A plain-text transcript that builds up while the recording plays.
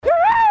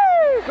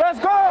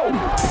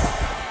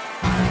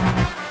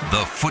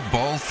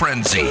Football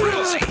Frenzy.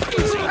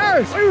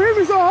 Hey, why you hit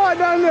me so hard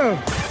down there?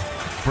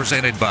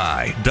 Presented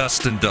by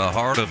Dustin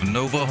DeHart of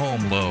Nova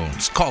Home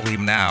Loans. Call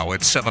him now at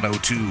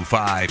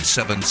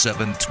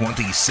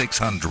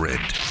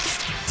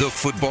 702-577-2600. The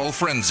Football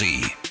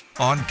Frenzy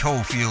on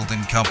Cofield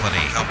and Company.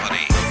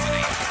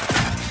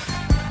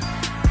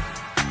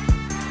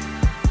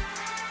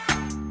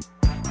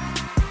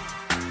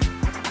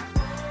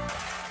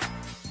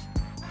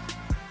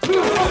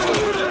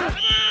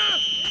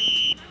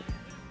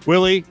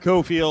 Willie,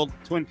 Cofield,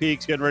 Twin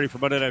Peaks getting ready for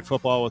Monday Night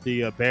Football with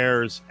the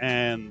Bears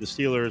and the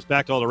Steelers.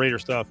 Back to all the Raider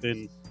stuff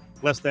in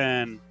less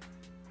than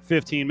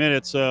 15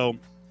 minutes. So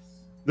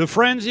the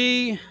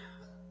frenzy,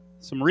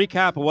 some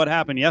recap of what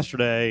happened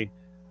yesterday.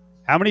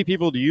 How many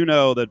people do you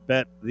know that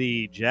bet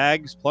the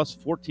Jags plus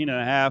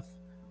 14.5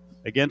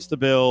 against the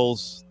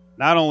Bills?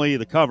 Not only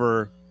the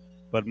cover,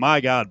 but my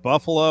God,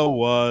 Buffalo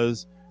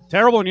was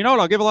terrible. And you know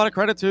what? I'll give a lot of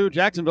credit to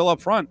Jacksonville up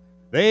front.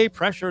 They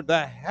pressured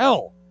the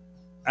hell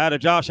out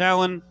of Josh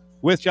Allen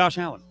with Josh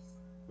Allen,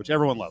 which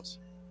everyone loves.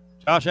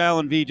 Josh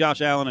Allen v.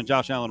 Josh Allen, and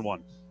Josh Allen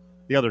won.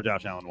 The other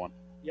Josh Allen won.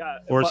 Yeah.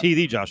 Or is he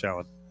the Josh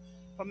Allen?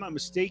 If I'm not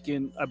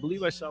mistaken, I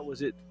believe I saw,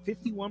 was it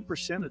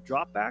 51% of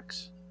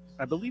dropbacks?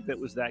 I believe that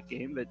was that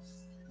game that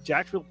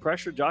Jacksonville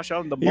pressured Josh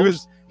Allen He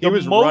was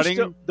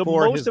running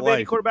for his of any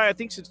life. quarterback, I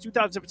think, since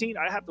 2017.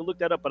 I have to look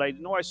that up, but I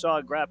know I saw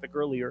a graphic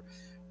earlier.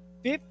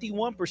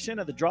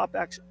 51% of the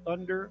dropbacks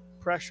under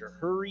pressure.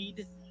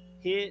 Hurried,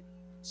 hit,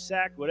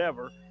 sacked,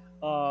 whatever.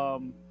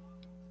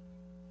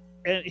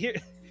 And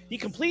he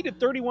completed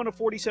 31 of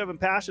 47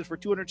 passes for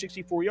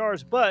 264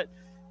 yards, but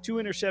 2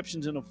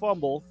 interceptions and a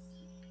fumble.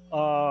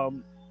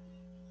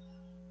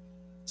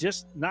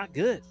 Just not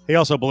good. He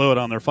also blew it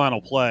on their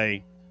final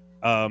play.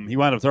 He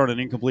wound up throwing an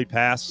incomplete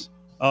pass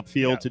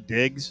upfield to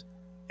Diggs,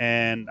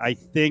 and I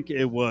think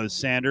it was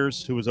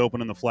Sanders who was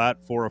open in the flat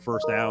for a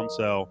first down.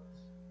 So,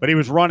 but he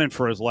was running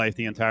for his life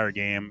the entire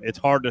game. It's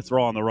hard to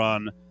throw on the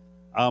run.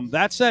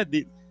 That said,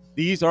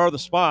 these are the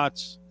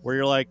spots where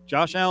you're like,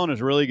 Josh Allen is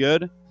really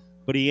good,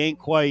 but he ain't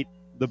quite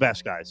the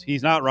best guys.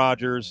 He's not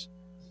Rodgers.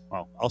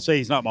 Well, I'll say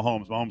he's not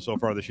Mahomes. Mahomes so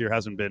far this year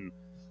hasn't been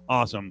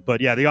awesome.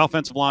 But, yeah, the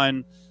offensive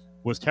line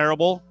was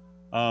terrible.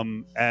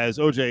 As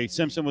O.J.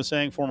 Simpson was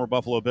saying, former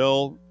Buffalo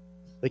Bill,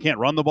 they can't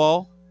run the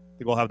ball. I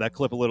think we'll have that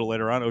clip a little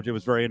later on. O.J.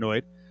 was very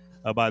annoyed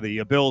by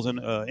the Bills'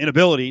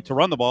 inability to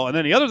run the ball. And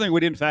then the other thing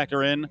we didn't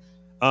factor in,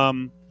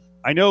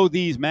 I know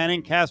these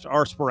Manning casts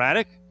are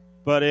sporadic,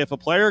 but if a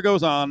player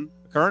goes on,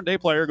 current day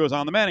player goes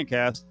on the Manning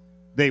cast,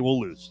 they will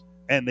lose,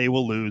 and they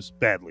will lose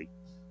badly.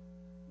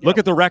 Yep. Look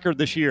at the record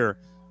this year.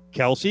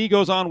 Kelsey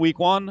goes on week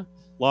 1,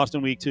 lost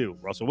in week 2.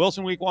 Russell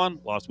Wilson week 1,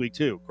 lost week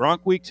 2.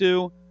 Gronk week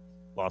 2,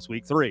 lost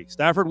week 3.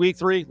 Stafford week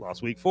 3,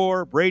 lost week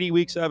 4. Brady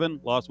week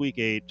 7, lost week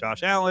 8.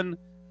 Josh Allen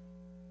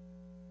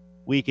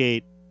week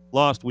 8,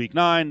 lost week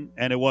 9,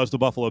 and it was the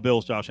Buffalo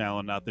Bills Josh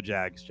Allen, not the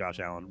Jags Josh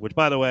Allen, which,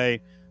 by the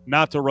way,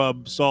 not to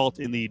rub salt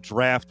in the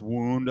draft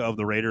wound of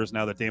the Raiders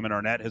now that Damon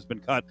Arnett has been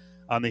cut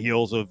on the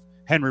heels of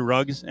Henry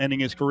Ruggs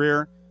ending his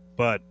career.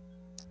 But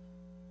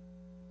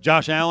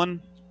Josh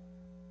Allen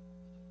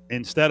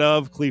instead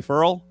of Cleve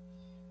Ferrell.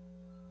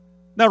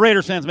 Now,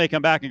 Raiders fans may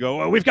come back and go,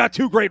 well, we've got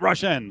 2 great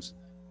rush ends.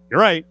 You're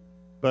right,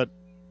 but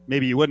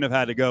maybe you wouldn't have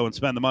had to go and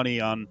spend the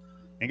money on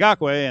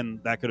Ngakoue, and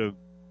that could have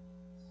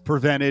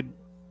prevented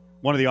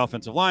one of the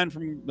offensive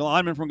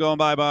linemen from going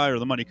bye-bye, or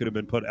the money could have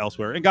been put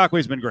elsewhere.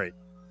 Ngakoue's been great,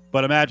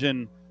 but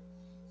imagine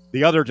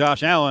the other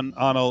Josh Allen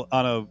on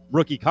a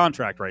rookie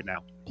contract right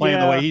now,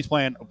 playing the way he's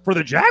playing for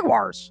the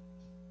Jaguars.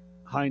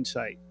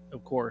 Hindsight,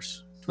 of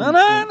course. No,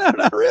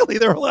 not really.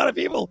 There were a lot of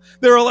people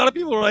who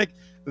are like,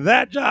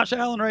 that Josh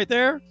Allen right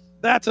there,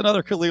 that's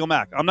another Khalil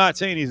Mack. I'm not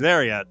saying he's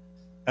there yet,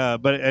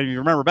 but if you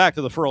remember back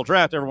to the Ferrell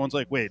draft, everyone's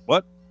like, wait,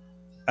 what?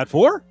 At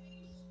 4?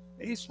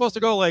 He's supposed to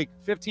go like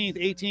 15th,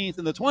 18th,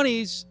 in the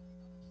 20s.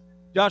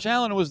 Josh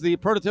Allen was the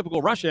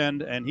prototypical rush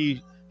end, and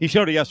he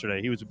showed it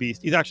yesterday. He was a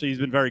beast. He's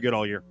been very good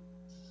all year.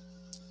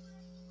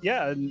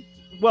 Yeah, and,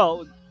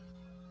 well,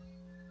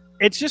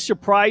 it's just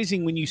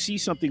surprising when you see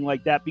something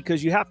like that,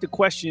 because you have to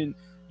question.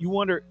 You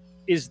wonder,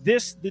 is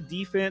this the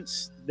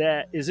defense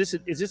is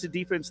this a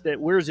defense that,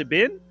 where has it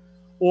been,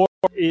 or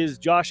is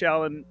Josh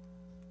Allen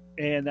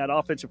and that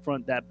offensive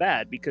front that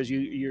bad? Because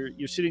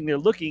you're sitting there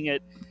looking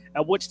at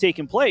what's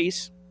taking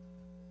place,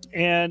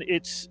 and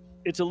it's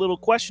a little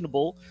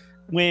questionable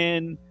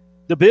when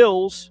the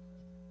Bills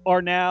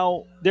are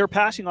now, their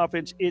passing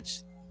offense,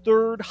 it's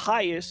third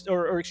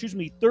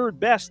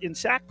best in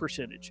sack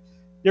percentage.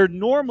 They're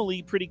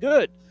normally pretty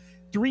good,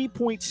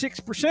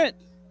 3.6%.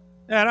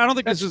 And I don't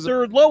think That's this is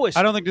third lowest.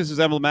 I don't think this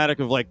is emblematic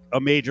of like a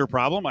major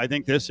problem. I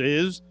think this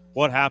is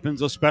what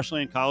happens,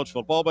 especially in college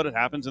football, but it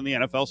happens in the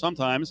NFL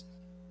sometimes.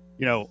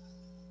 You know,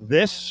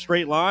 this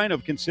straight line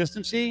of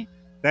consistency,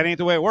 that ain't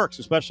the way it works.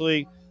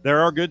 Especially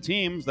there are good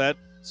teams that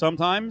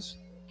sometimes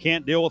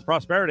can't deal with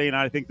prosperity, and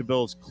I think the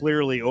Bills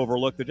clearly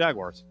overlook the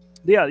Jaguars.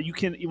 Yeah, you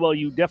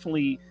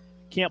definitely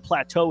can't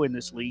plateau in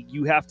this league.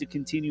 You have to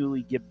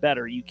continually get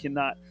better. You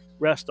cannot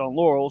rest on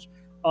laurels.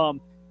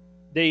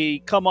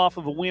 They come off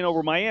of a win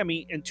over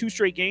Miami, and 2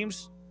 straight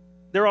games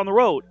they're on the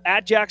road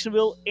at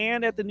Jacksonville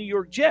and at the New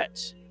York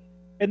Jets.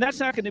 And that's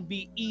not going to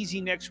be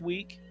easy next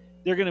week.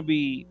 They're going to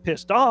be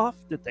pissed off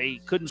that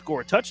they couldn't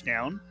score a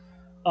touchdown.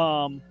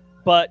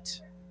 But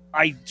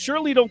I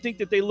surely don't think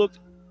that they looked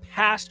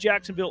past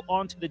Jacksonville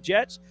onto the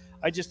Jets.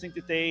 I just think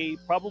that they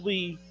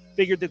probably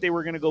figured that they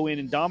were going to go in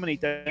and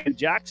dominate that. And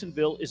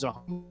Jacksonville is a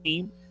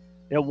team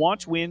that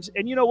wants wins.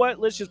 And you know what?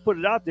 Let's just put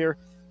it out there.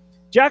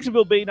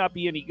 Jacksonville may not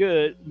be any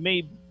good,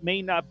 may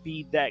not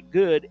be that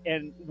good.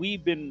 And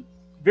we've been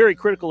very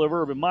critical of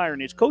Urban Meyer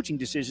and his coaching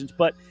decisions.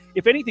 But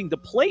if anything, the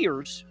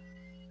players,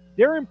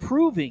 they're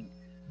improving.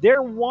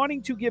 They're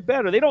wanting to get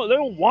better. They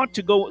don't want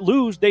to go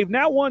lose. They've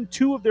now won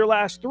 2 of their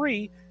last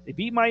 3. They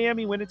beat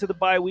Miami, went into the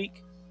bye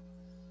week.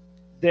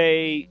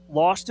 They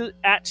lost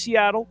at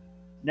Seattle.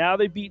 Now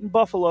they've beaten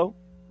Buffalo.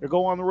 They're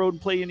going on the road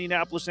and play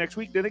Indianapolis next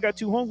week. Then they got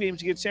 2 home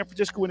games against San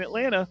Francisco and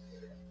Atlanta.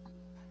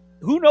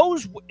 Who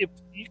knows if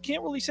you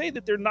can't really say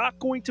that they're not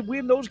going to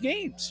win those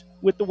games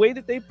with the way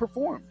that they've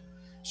performed.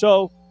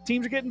 So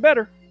teams are getting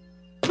better.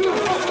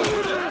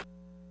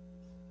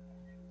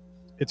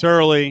 It's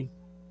early.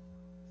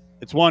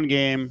 It's one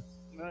game.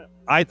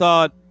 I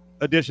thought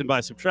addition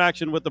by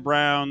subtraction with the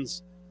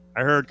Browns.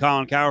 I heard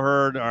Colin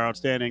Cowherd, our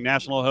outstanding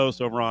national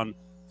host over on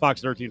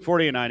Fox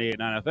 1340 and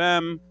 98.9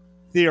 FM,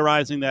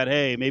 theorizing that,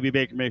 hey, maybe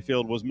Baker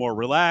Mayfield was more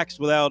relaxed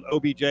without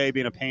OBJ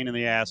being a pain in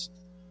the ass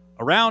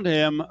around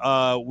him.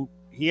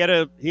 He had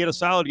a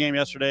solid game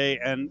yesterday,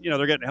 and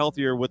they're getting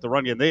healthier with the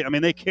run game.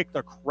 They kicked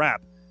the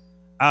crap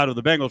out of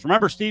the Bengals.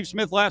 Remember Steve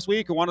Smith last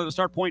week who wanted to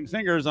start pointing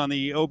fingers on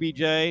the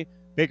OBJ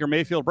Baker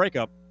Mayfield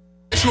breakup?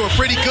 Who are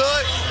pretty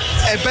good,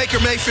 and Baker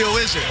Mayfield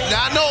isn't.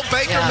 Now, I know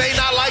Baker may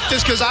not like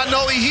this because I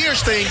know he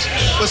hears things,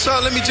 but,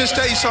 son, let me just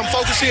tell you something.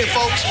 Focus in,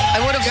 folks.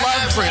 I would have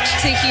loved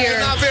to hear.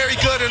 You're not very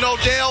good, and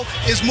Odell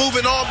is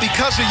moving on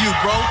because of you,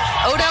 bro.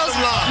 Odell's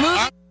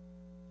moving.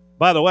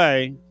 By the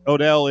way,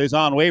 Odell is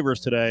on waivers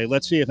today.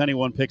 Let's see if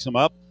anyone picks him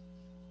up.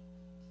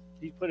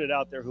 He put it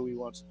out there who he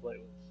wants to play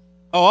with.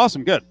 Oh,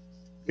 awesome. Good.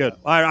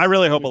 I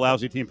really hope a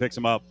lousy team picks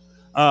him up.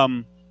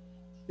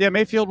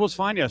 Mayfield was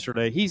fine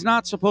yesterday. He's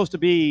not supposed to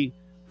be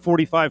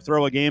 45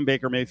 throw a game,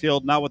 Baker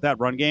Mayfield, not with that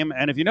run game.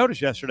 And if you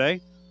noticed yesterday,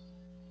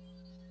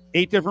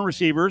 8 different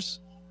receivers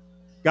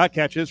got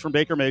catches from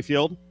Baker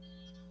Mayfield.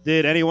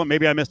 Did anyone,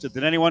 maybe I missed it,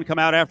 did anyone come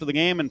out after the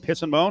game and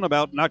piss and moan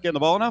about not getting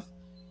the ball enough?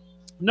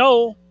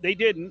 No, they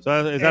didn't.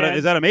 So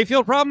is that a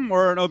Mayfield problem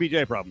or an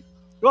OBJ problem?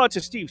 Well, it's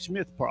a Steve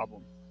Smith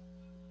problem.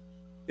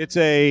 It's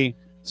a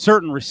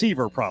certain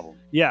receiver problem.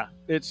 Yeah,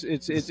 it's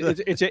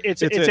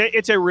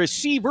a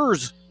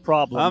receiver's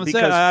problem. I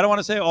don't want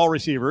to say all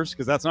receivers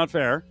because that's not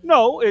fair.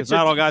 No, it's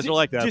not all guys are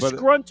like that.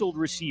 Disgruntled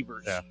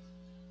receivers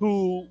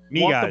who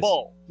want the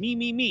ball.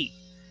 Me.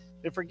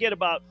 They forget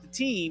about the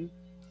team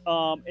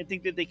and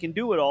think that they can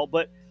do it all.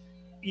 But,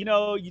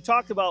 you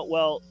talked about,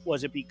 well,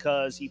 was it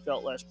because he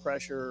felt less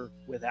pressure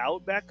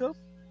without backup?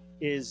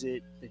 Is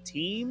it the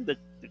team, the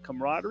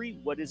camaraderie?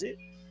 What is it?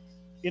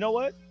 You know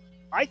what?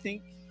 I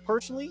think,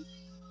 personally,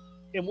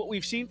 and what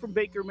we've seen from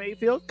Baker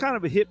Mayfield, kind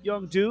of a hip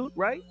young dude,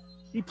 right?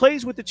 He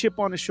plays with the chip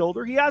on his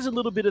shoulder. He has a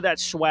little bit of that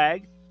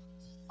swag.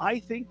 I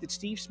think that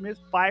Steve Smith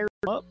fired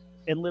him up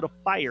and lit a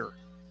fire.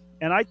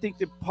 And I think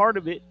that part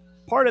of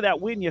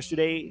that win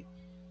yesterday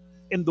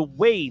and the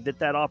way that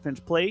offense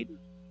played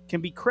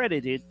can be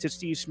credited to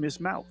Steve Smith's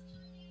mouth.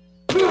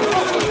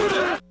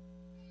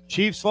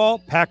 Chiefs'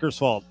 fault, Packers'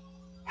 fault.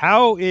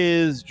 How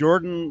is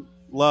Jordan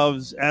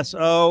Love's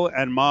SO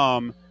and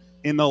mom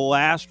in the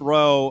last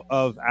row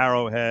of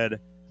Arrowhead?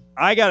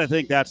 I got to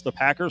think that's the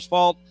Packers'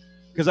 fault.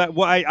 Because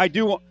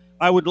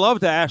I would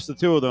love to ask the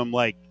two of them,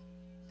 like,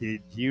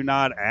 did you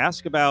not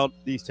ask about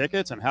these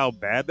tickets and how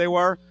bad they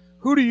were?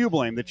 Who do you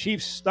blame? The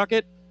Chiefs stuck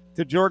it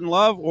to Jordan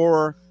Love,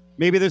 or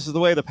maybe this is the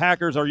way the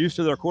Packers are used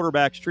to their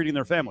quarterbacks treating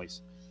their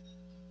families?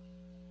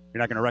 You're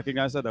not going to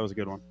recognize that? That was a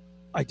good one.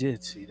 I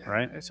did see that.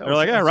 Right? They're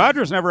like,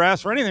 Rodgers never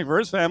asked for anything for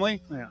his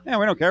family. Yeah,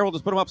 we don't care. We'll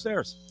just put him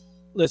upstairs.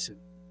 Listen,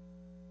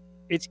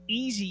 it's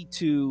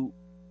too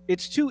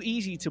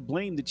easy to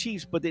blame the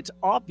Chiefs, but it's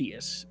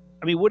obvious.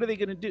 I mean, what are they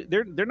going to do?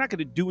 They're not going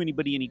to do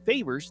anybody any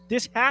favors.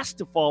 This has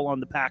to fall on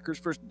the Packers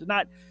for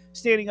not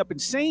standing up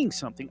and saying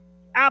something.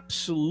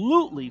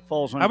 Absolutely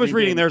falls on. I was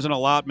reading there's an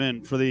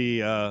allotment for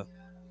the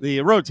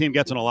road team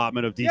gets an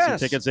allotment of decent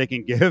tickets they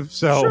can give.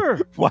 So sure.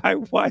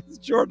 Why is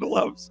Jordan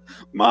Love's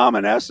mom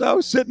and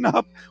SO sitting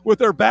up with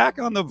their back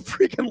on the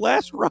freaking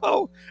last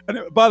row?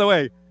 And by the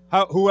way,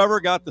 whoever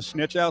got the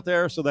snitch out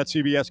there so that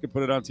CBS could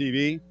put it on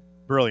TV,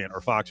 brilliant,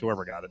 or Fox,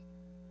 whoever got it,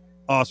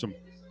 awesome.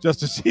 Just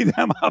to see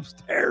them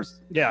upstairs,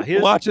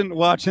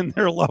 watching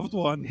their loved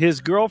one. His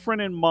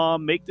girlfriend and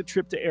mom make the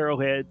trip to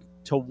Arrowhead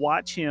to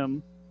watch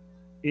him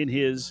in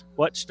his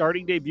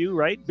starting debut,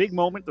 right? Big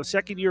moment, the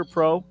second-year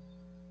pro.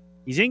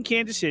 He's in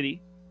Kansas City,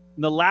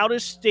 in the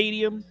loudest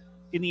stadium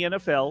in the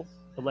NFL,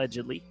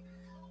 allegedly.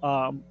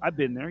 I've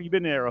been there. You've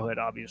been to Arrowhead,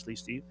 obviously,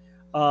 Steve.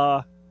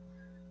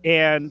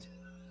 And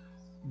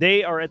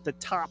they are at the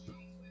top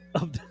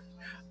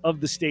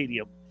of the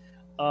stadium.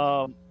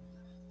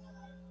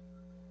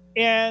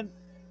 And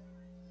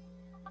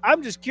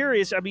I'm just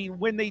curious. I mean,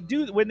 when they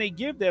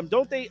give them,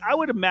 don't they? I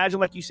would imagine,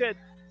 like you said,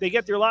 they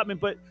get their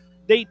allotment, but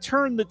they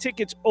turn the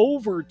tickets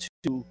over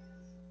to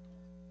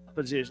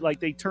position, like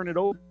they turn it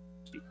over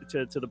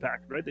to the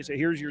Packers, right? They say,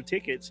 "Here's your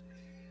tickets."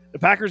 The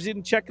Packers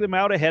didn't check them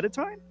out ahead of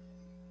time.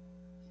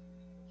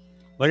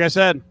 Like I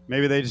said,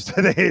 maybe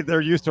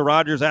they're used to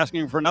Rodgers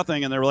asking for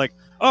nothing, and they were like,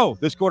 "Oh,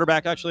 this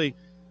quarterback actually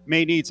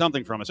may need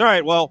something from us." All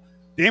right, well,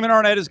 Damon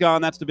Arnette is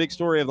gone. That's the big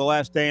story of the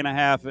last day and a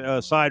half,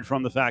 aside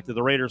from the fact that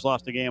the Raiders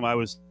lost a game I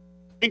was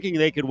thinking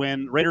they could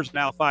win. Raiders are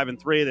now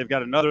 5-3. They've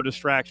got another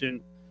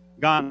distraction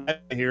gone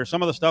here.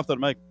 Some of the stuff that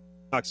Mike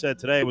Fox said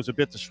today was a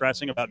bit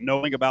distressing about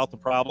knowing about the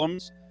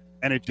problems,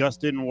 and it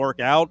just didn't work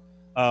out.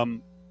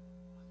 And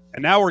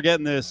now we're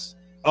getting this,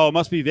 oh, it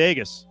must be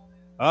Vegas.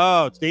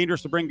 Oh, it's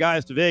dangerous to bring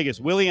guys to Vegas.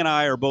 Willie and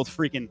I are both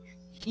freaking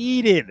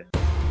heated.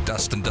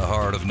 Dustin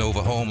DeHart of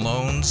Nova Home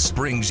Loans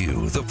brings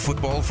you the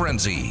Football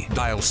Frenzy.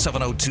 Dial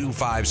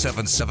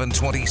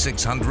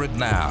 702-577-2600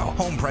 now.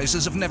 Home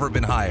prices have never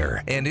been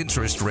higher, and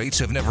interest rates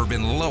have never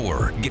been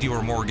lower. Get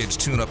your mortgage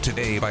tune-up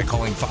today by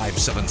calling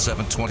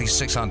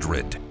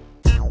 577-2600.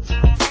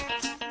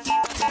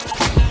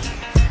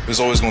 There's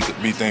always going to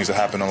be things that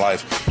happen in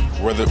life,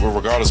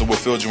 regardless of what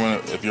field you're in.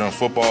 If you're in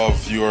football,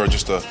 if you are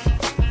just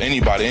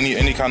anybody,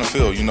 any kind of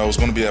field, it's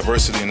going to be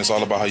adversity, and it's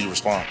all about how you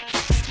respond.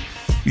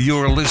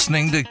 You're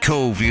listening to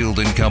Cofield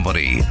and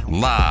Company,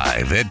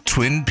 live at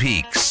Twin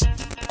Peaks.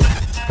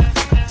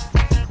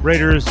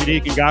 Raiders,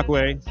 Yannick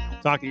Ngakoue,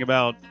 talking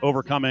about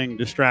overcoming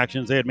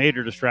distractions. They had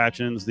major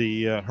distractions.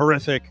 The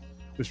horrific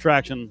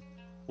distraction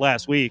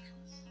last week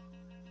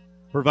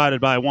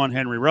provided by one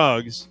Henry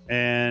Ruggs,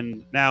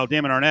 and now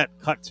Damon Arnette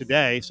cut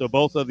today. So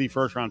both of the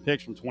first-round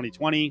picks from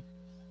 2020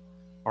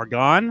 are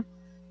gone.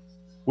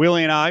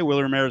 Willie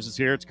Ramirez is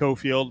here. It's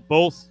Cofield.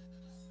 Both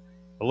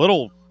a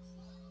little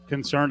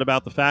concerned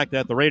about the fact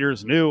that the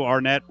Raiders knew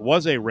Arnette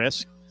was a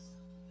risk.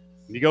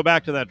 When you go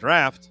back to that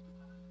draft,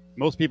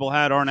 most people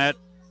had Arnette,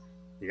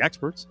 the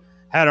experts,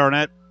 had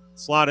Arnette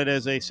slotted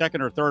as a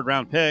second or third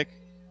round pick.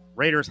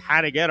 Raiders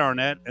had to get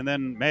Arnette, and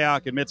then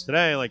Mayock admits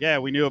today,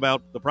 we knew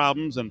about the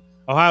problems, and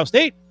Ohio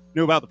State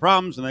knew about the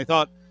problems, and they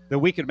thought that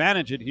we could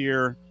manage it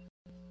here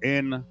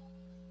in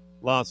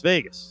Las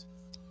Vegas.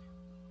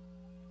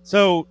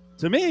 So,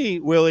 to me,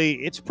 Willie,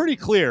 it's pretty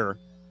clear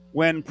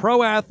when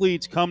pro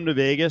athletes come to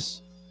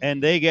Vegas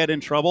and they get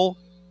in trouble,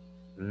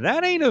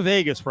 that ain't a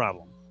Vegas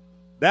problem.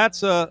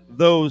 That's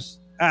those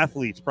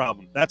athletes'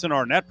 problem. That's an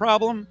Arnette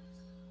problem.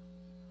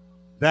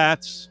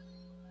 That's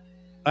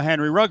a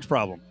Henry Ruggs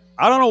problem.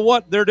 I don't know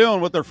what they're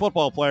doing with their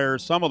football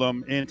players, some of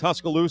them, in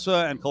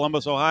Tuscaloosa and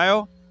Columbus,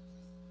 Ohio,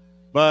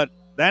 but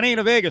that ain't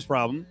a Vegas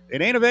problem.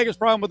 It ain't a Vegas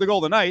problem with the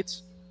Golden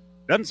Knights.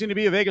 Doesn't seem to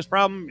be a Vegas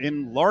problem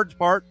in large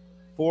part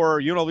for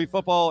UNLV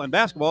football and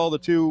basketball, the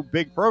two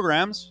big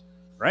programs,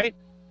 right?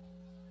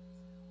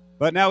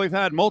 But now we've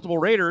had multiple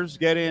Raiders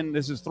get in.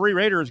 This is 3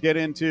 Raiders get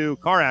into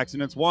car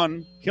accidents,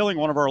 one killing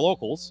one of our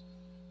locals.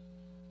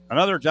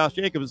 Another, Josh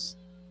Jacobs,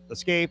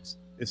 escaped,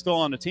 is still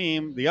on the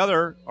team. The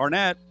other,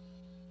 Arnette,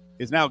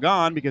 is now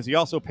gone because he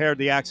also paired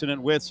the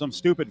accident with some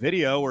stupid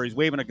video where he's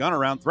waving a gun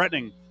around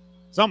threatening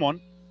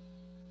someone.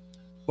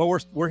 But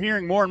we're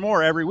hearing more and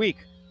more every week.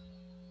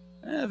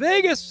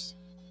 Vegas,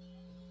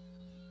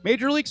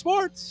 Major League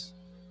Sports.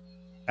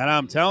 And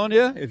I'm telling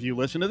you, if you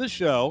listen to the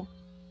show,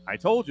 I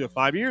told you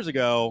 5 years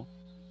ago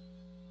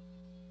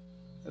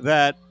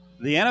that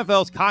the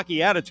NFL's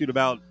cocky attitude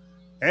about,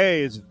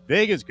 hey, is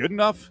Vegas good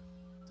enough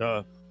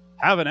to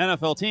have an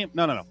NFL team?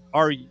 No.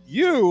 Are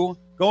you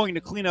going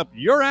to clean up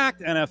your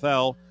act,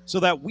 NFL, so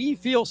that we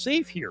feel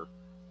safe here?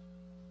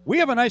 We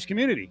have a nice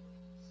community.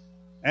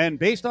 And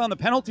based on the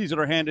penalties that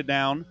are handed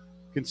down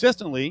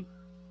consistently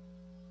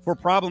for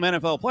problem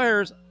NFL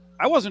players,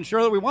 I wasn't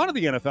sure that we wanted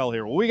the NFL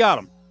here. Well, we got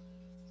them.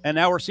 And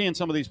now we're seeing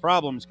some of these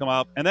problems come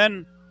up. And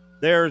then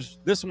there's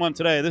this one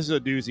today. This is a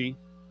doozy,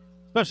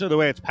 especially the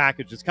way it's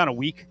packaged. It's kind of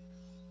weak.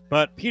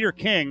 But Peter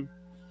King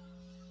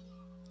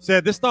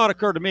said, this thought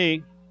occurred to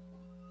me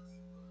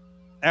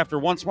after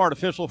one smart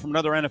official from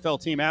another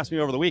NFL team asked me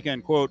over the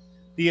weekend, quote,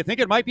 do you think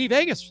it might be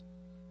Vegas?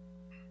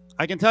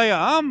 I can tell you,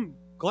 I'm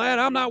glad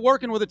I'm not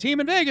working with a team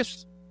in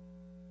Vegas.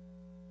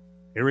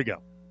 Here we go.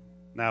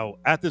 Now,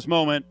 at this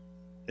moment,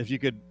 if you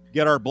could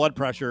get our blood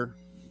pressure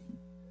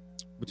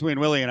between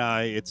Willie and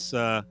I, it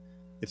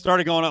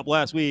started going up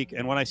last week,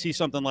 and when I see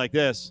something like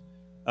this,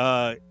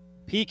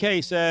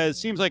 PK says,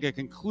 seems like a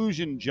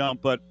conclusion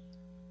jump, but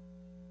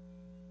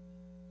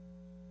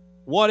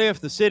what if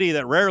the city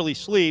that rarely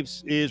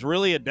sleeps is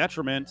really a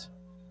detriment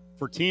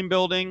for team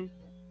building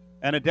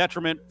and a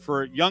detriment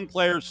for young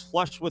players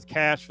flushed with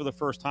cash for the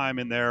first time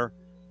in their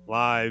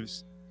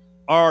lives?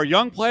 Are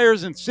young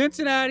players in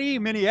Cincinnati,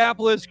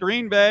 Minneapolis,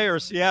 Green Bay, or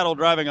Seattle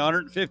driving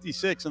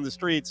 156 in the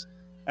streets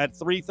at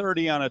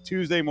 3:30 on a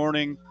Tuesday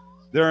morning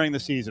during the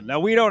season? Now,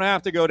 we don't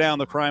have to go down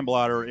the crime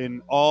blotter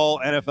in all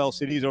NFL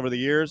cities over the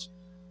years,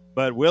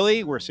 but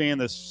Willie, we're seeing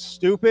this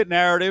stupid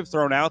narrative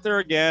thrown out there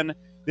again.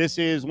 This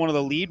is one of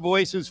the lead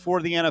voices for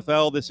the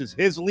NFL. This is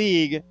his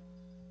league.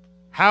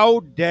 How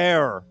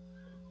dare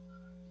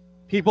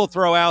people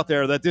throw out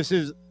there that this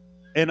is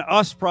an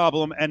us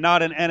problem and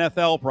not an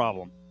NFL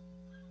problem.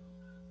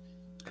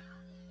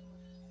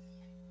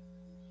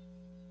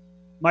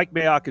 Mike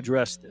Mayock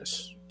addressed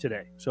this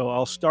today. So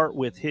I'll start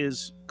with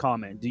his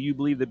comment. Do you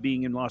believe that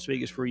being in Las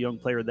Vegas for a young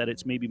player that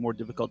it's maybe more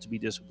difficult to be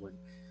disciplined?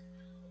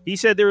 He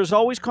said there is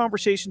always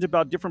conversations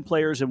about different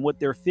players and what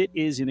their fit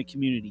is in a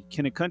community.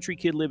 Can a country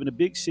kid live in a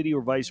big city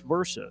or vice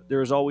versa?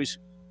 There is always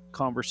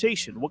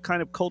conversation. What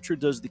kind of culture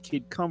does the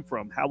kid come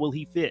from? How will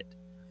he fit?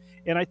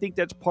 And I think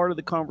that's part of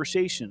the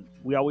conversation.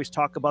 We always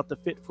talk about the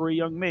fit for a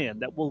young man.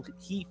 That will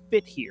he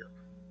fit here?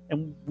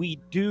 And we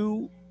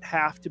do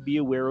have to be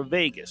aware of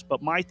Vegas.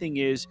 But my thing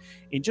is,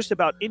 in just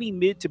about any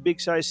mid to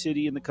big size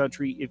city in the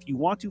country, if you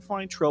want to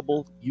find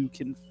trouble, you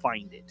can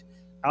find it.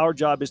 Our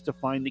job is to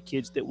find the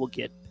kids that will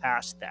get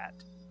past that.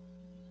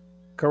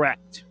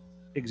 Correct.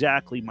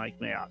 Exactly, Mike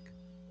Mayock.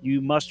 You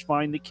must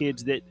find the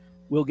kids that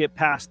will get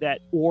past that,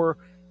 or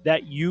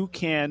that you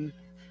can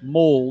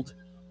mold,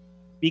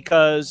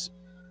 because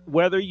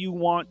whether you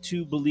want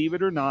to believe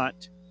it or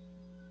not,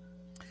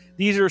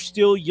 these are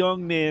still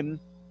young men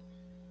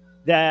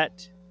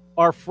that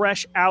are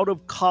fresh out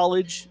of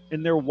college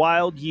in their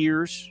wild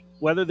years,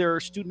 whether they're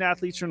student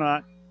athletes or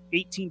not,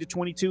 18 to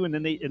 22, and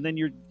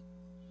then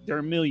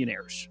they're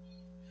millionaires.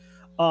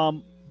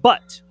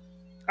 But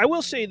I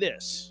will say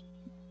this,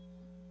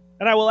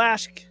 and I will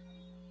ask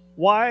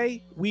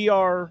why we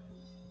are.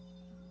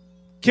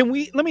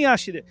 Let me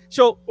ask you this.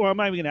 So, or I'm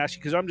not even going to ask you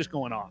because I'm just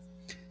going off.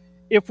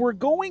 If we're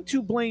going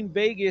to blame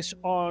Vegas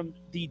on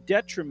the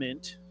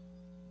detriment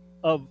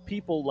of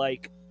people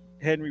like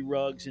Henry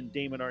Ruggs and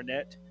Damon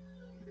Arnett,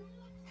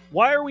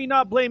 why are we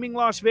not blaming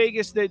Las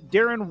Vegas that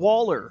Darren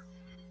Waller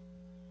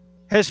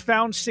has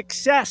found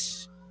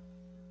success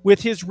with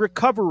his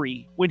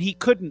recovery when he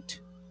couldn't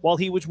while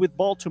he was with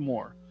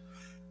Baltimore?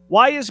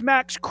 Why is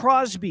Max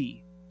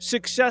Crosby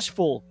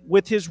successful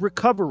with his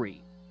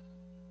recovery?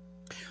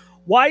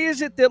 Why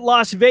is it that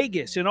Las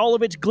Vegas, in all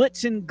of its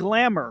glitz and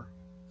glamour,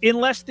 in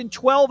less than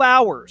 12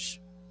 hours,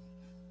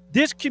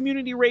 this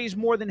community raised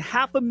more than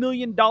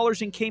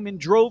 $500,000 and came in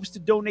droves to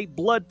donate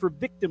blood for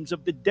victims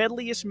of the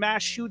deadliest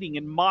mass shooting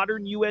in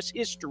modern U.S.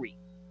 history?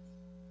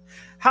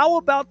 How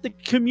about the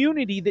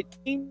community that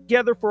came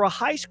together for a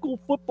high school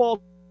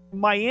football in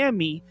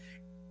Miami,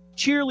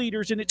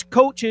 cheerleaders and its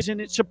coaches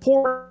and its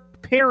support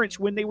parents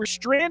when they were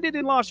stranded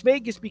in Las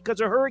Vegas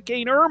because of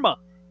Hurricane Irma?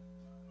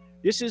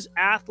 This is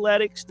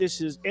athletics.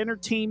 This is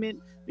entertainment.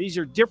 These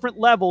are different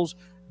levels.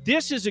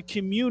 This is a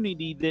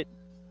community that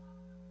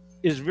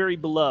is very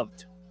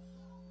beloved,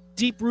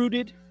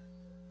 deep-rooted,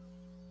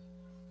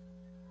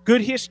 good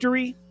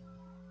history,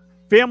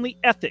 family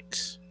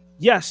ethics.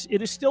 Yes,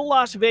 it is still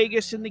Las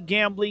Vegas and the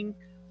gambling,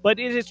 but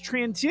it has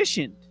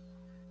transitioned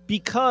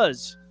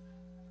because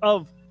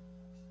of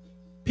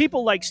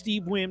people like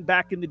Steve Wynn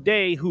back in the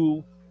day,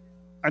 who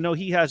I know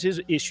he has his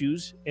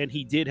issues, and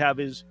he did have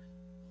his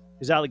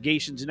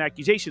allegations and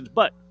accusations.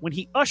 But when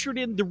he ushered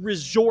in the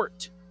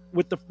resort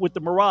with the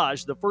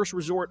Mirage, the first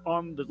resort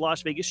on the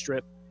Las Vegas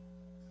Strip,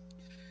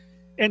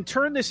 and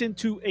turned this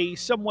into a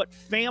somewhat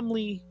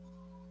family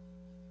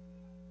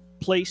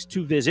place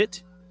to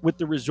visit with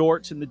the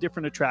resorts and the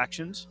different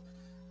attractions,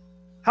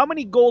 how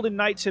many Golden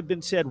Knights have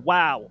been said,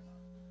 wow,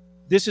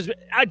 this is...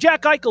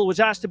 Jack Eichel was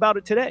asked about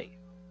it today.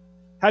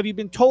 Have you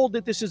been told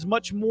that this is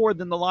much more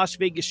than the Las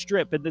Vegas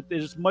Strip and that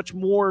there's much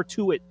more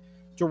to it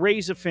to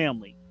raise a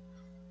family?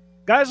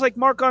 Guys like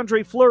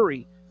Marc-Andre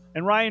Fleury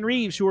and Ryan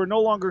Reeves, who are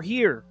no longer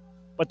here,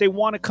 but they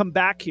want to come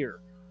back here.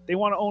 They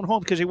want to own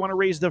homes because they want to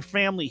raise their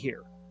family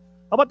here.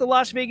 How about the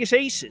Las Vegas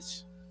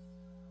Aces?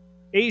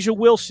 Asia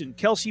Wilson,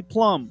 Kelsey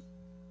Plum.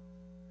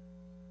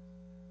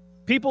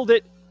 People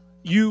that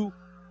you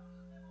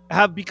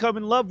have become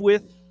in love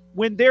with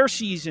when their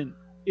season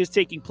is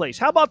taking place.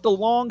 How about the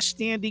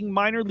long-standing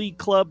minor league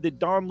club that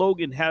Don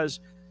Logan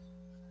has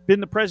been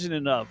the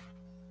president of?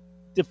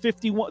 The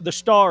 51, the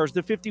Stars,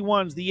 the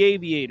 51s, the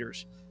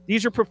Aviators.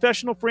 These are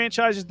professional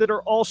franchises that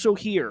are also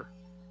here.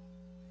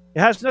 It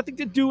has nothing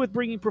to do with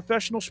bringing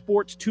professional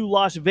sports to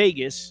Las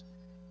Vegas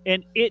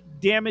and it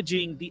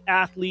damaging the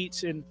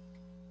athletes and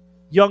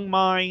young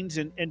minds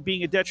and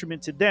being a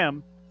detriment to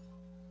them.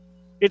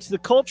 It's the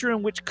culture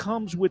in which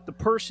comes with the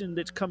person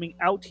that's coming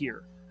out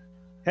here.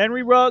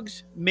 Henry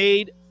Ruggs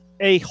made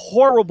a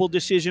horrible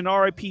decision,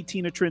 RIP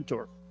Tina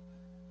Trentor.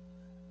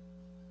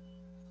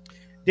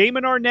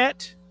 Damon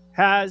Arnett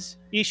has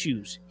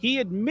issues. He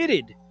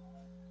admitted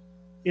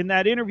in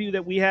that interview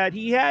that we had,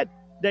 he had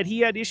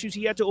issues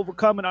he had to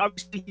overcome, and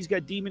obviously he's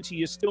got demons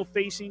he is still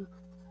facing,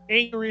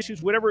 anger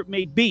issues, whatever it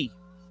may be.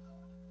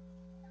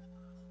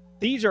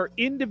 These are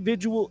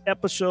individual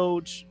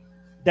episodes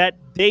that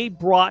they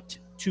brought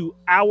to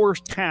our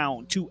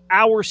town, to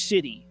our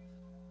city,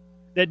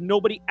 that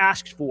nobody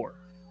asked for.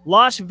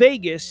 Las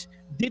Vegas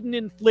didn't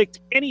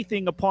inflict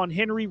anything upon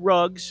Henry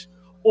Ruggs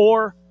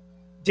or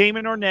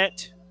Damon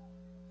Arnett,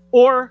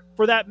 or,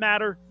 for that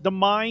matter, the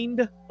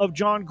mind of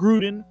John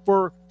Gruden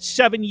for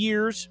 7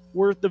 years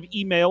worth of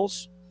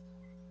emails.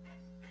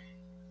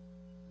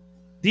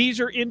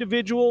 These are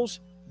individuals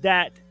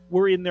that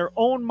were in their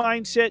own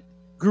mindset,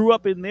 grew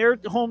up in their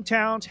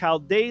hometowns, how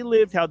they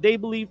lived, how they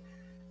believed.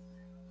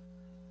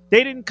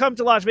 They didn't come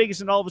to Las Vegas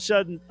and all of a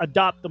sudden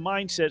adopt the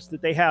mindsets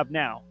that they have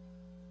now.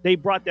 They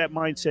brought that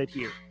mindset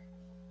here.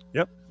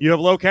 Yep. You have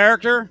low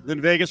character,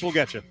 then Vegas will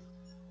get you.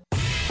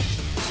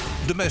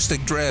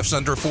 Domestic drafts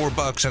under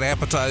 $4 and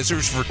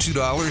appetizers for $2,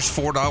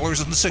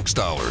 $4, and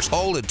 $6.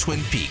 All at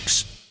Twin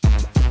Peaks.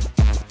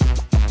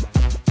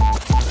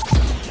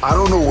 I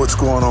don't know what's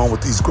going on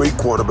with these great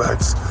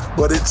quarterbacks,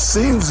 but it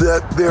seems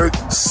that they're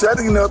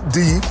setting up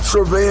deep,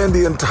 surveying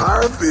the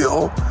entire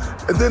field,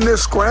 and then they're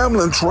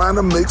scrambling, trying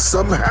to make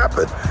something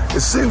happen.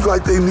 It seems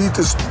like they need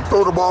to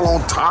throw the ball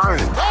on time.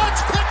 Oh,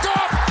 it's picked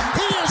off.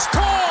 He is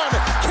gone.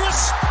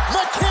 Kiss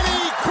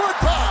McKinney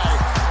goodbye.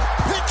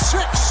 Pick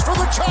 6 for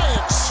the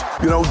Giants.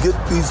 You know, get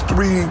these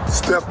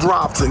 3-step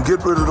drops and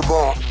get rid of the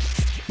ball.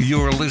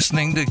 You're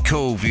listening to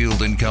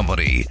Cofield and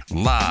Company,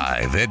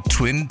 live at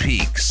Twin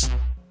Peaks.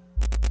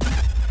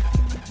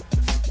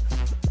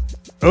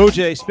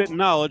 OJ spitting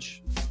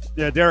knowledge.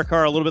 Yeah, Derek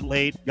Carr a little bit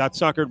late. Got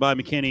suckered by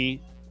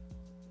McKinney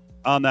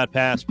on that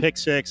pass. Pick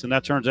 6, and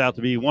that turns out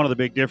to be one of the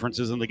big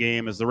differences in the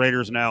game as the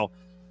Raiders now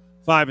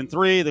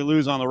 5-3. They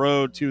lose on the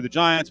road to the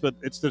Giants, but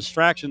it's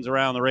distractions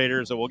around the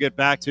Raiders that we'll get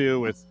back to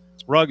with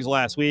Ruggs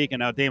last week, and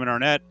now Damon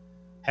Arnett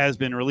has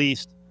been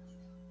released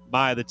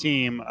by the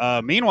team.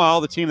 Meanwhile,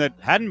 the team that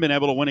hadn't been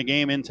able to win a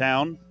game in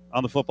town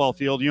on the football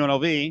field,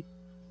 UNLV,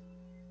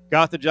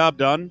 got the job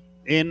done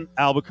in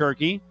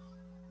Albuquerque.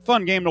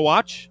 Fun game to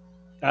watch.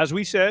 As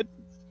we said,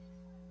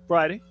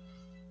 Friday.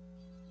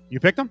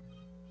 You picked him?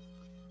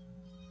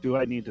 Do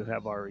I need to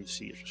have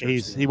REC?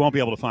 He won't be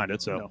able to find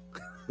it, so no.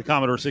 The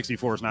Commodore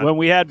 64 is not when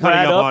we had cutting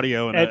Brad up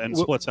audio in a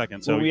split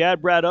second. So when we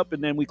had Brad up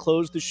and then we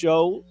closed the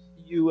show,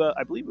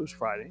 I believe it was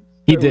Friday.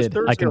 He did.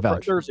 I can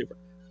vouch. Thursday.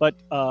 But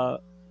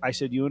I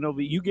said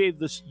UNLV. You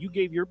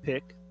gave your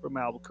pick from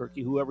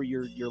Albuquerque, whoever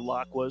your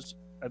lock was.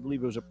 I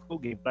believe it was a pro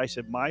game. But I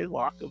said my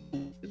lock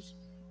is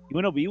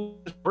UNLV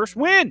was first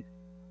win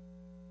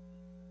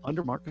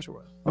under Marcus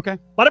Arroyo. Okay.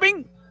 Bada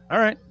bing. All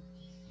right.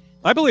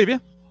 I believe you.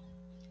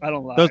 I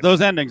don't lie.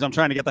 Those endings, I'm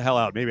trying to get the hell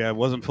out. Maybe I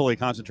wasn't fully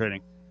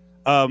concentrating.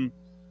 So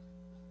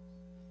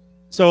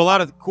a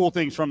lot of cool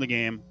things from the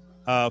game.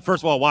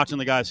 First of all, watching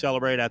the guys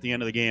celebrate at the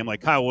end of the game,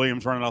 like Kyle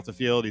Williams running off the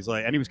field. He's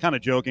like, and he was kind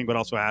of joking, but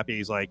also happy.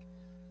 He's like,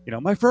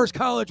 my first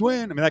college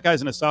win. I mean, that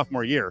guy's in his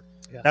sophomore year.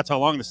 Yeah. That's how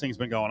long this thing's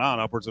been going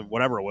on, upwards of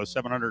whatever it was,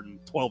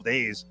 712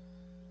 days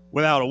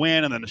without a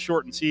win, and then the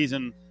shortened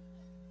season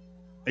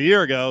a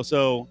year ago.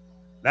 So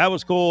that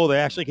was cool. They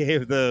actually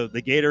gave the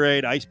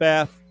Gatorade ice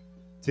bath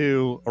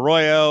to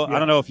Arroyo. Yeah. I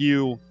don't know if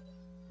you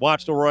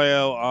watched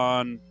Arroyo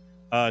on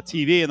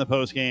TV in the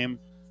postgame.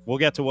 We'll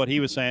get to what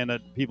he was saying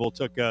that people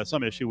took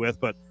some issue with,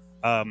 but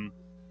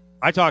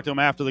I talked to him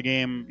after the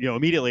game,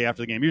 immediately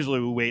after the game. Usually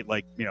we wait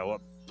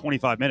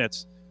 25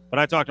 minutes, but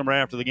I talked to him right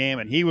after the game,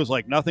 and he was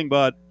like nothing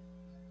but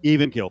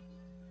even killed.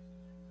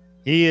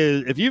 He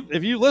is. If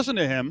you listen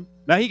to him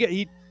now,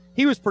 he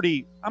was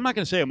pretty. I'm not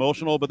going to say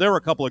emotional, but there were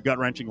a couple of gut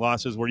wrenching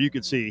losses where you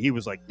could see he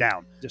was like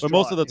down. Distraught, but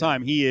most of the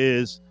time, he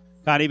is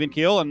kind of even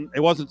keel, and it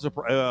wasn't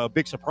a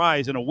big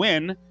surprise in a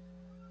win.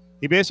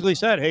 He basically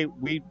said, hey,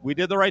 we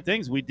did the right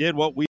things. We did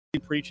what we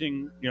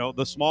preaching,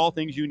 the small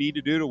things you need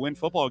to do to win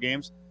football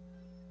games.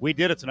 We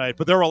did it tonight.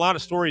 But there were a lot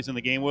of stories in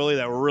the game, Willie,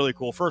 that were really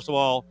cool. First of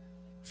all,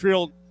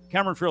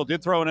 Cameron Friel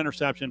did throw an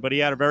interception, but he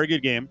had a very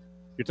good game.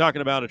 You're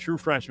talking about a true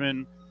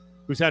freshman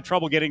who's had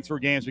trouble getting through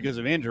games because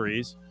of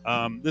injuries.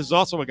 This is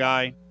also a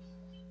guy,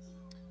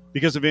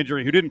 because of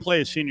injury, who didn't play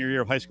his senior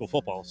year of high school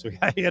football. So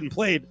he hadn't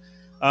played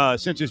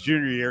since his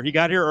junior year. He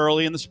got here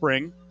early in the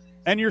spring.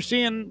 And you're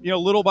seeing,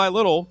 little by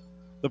little,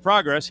 the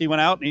progress. He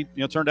went out and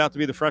he turned out to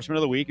be the freshman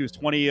of the week. He was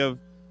 20 of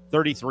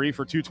 33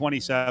 for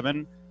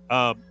 227.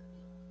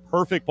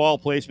 Perfect ball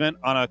placement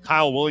on a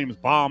Kyle Williams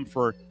bomb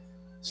for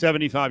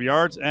 75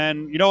 yards.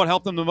 And you know what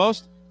helped him the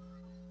most?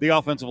 The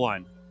offensive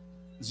line.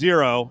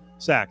 0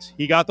 sacks.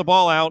 He got the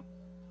ball out.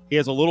 He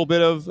has a little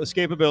bit of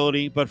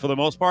escapability, but for the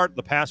most part,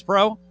 the pass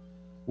pro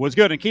was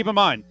good. And keep in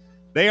mind,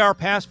 they are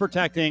pass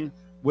protecting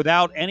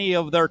without any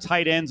of their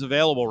tight ends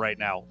available right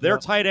now. Their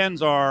tight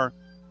ends are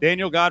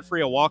Daniel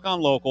Godfrey, a walk-on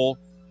local,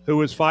 who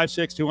is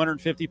 5'6",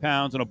 250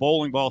 pounds, and a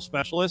bowling ball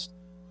specialist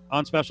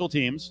on special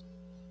teams.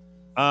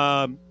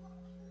 Gui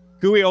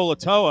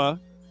Olatoa,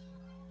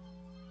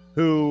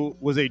 who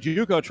was a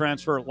JUCO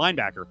transfer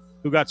linebacker,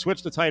 who got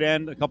switched to tight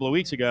end a couple of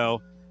weeks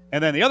ago.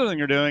 And then the other thing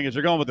you're doing is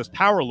you're going with this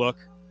power look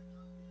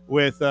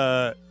with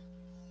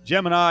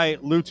Gemini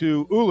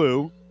Lutu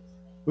Ulu,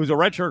 who's a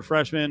redshirt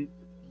freshman,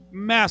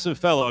 massive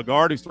fellow, a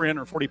guard who's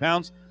 340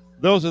 pounds.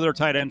 Those are their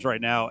tight ends right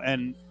now.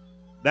 And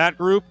that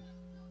group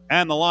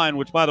and the line,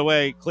 which, by the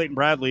way, Clayton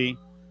Bradley,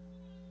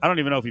 I don't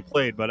even know if he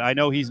played, but I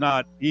know he's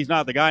not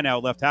the guy now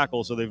at left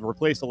tackle, so they've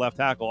replaced the left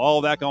tackle. All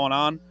of that going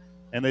on,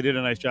 and they did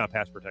a nice job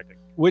pass protecting.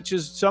 Which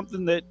is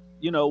something that,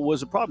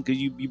 was a problem, because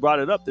you brought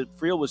it up that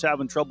Friel was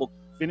having trouble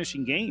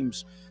finishing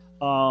games.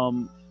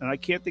 And I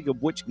can't think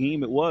of which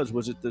game it was.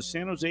 Was it the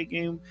San Jose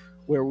game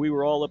where we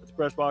were all up at the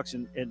press box?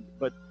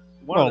 But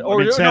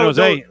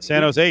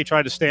San Jose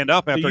tried to stand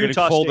up after getting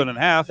folded in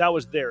half. That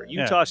was there.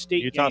 Utah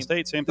State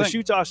same thing. The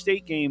Utah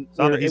State game.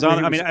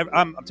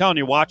 I'm telling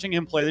you, watching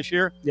him play this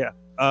year,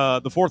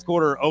 the fourth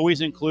quarter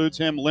always includes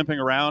him limping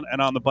around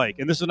and on the bike.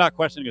 And this is not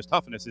questioning his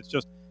toughness. It's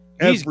just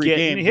every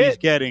game he's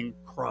getting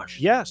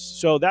crushed. Yes.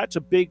 So that's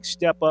a big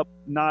step up,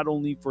 not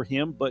only for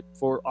him, but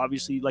for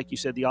obviously, like you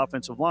said, the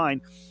offensive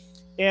line.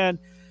 And,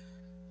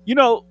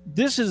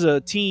 this is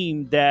a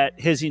team that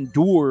has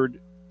endured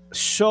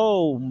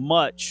so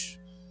much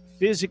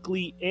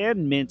physically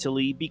and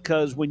mentally,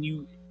 because when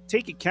you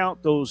take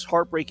account those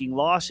heartbreaking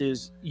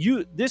losses,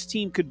 this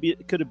team could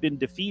have been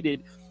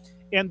defeated.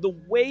 And the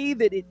way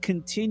that it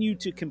continued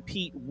to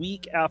compete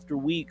week after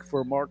week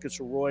for Marcus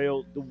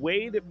Arroyo, the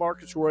way that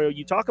Marcus Arroyo,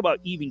 you talk about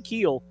even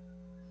keel,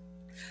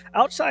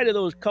 outside of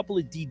those couple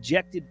of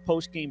dejected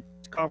post-game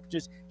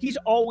conferences, he's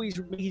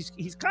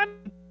kind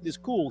of this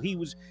cool.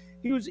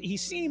 He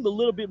seemed a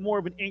little bit more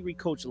of an angry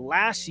coach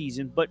last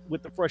season, but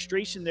with the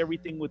frustration and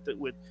everything with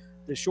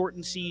the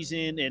shortened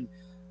season and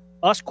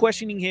us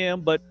questioning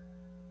him, but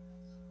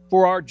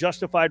for our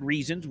justified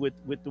reasons with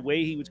the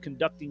way he was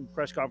conducting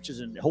press conferences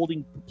and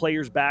holding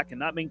players back and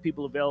not making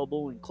people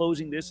available and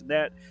closing this and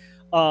that.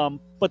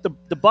 But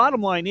the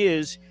bottom line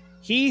is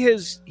he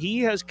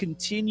has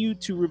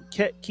continued to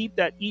keep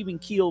that even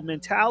keel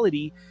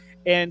mentality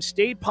and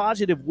stayed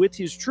positive with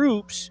his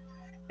troops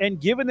and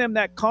given them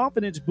that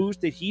confidence boost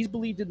that he's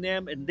believed in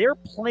them, and they're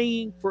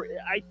playing for.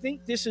 I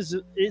think this is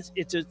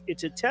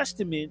a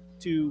testament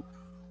to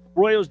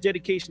Arroyo's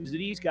dedication to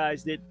these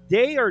guys, that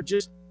they are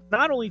just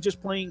not only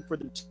just playing for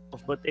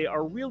themselves, but they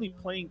are really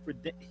playing for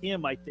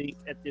him, I think,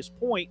 at this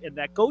point, and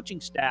that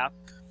coaching staff,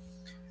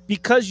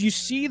 because you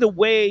see the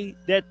way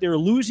that they're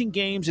losing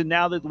games and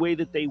now the way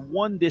that they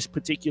won this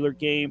particular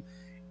game,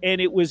 and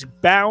it was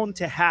bound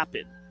to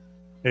happen.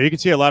 Yeah, you can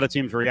see a lot of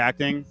teams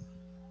reacting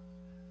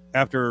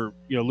after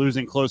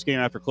losing close game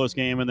after close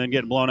game and then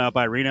getting blown out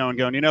by Reno and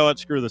going, you know what,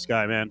 screw this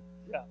guy, man.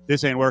 Yeah.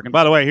 This ain't working.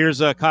 By the way, here's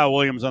Kyle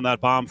Williams on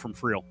that bomb from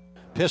Friel.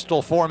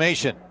 Pistol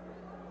formation.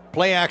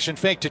 Play action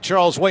fake to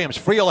Charles Williams.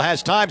 Friel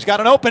has time. He's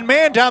got an open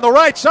man down the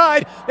right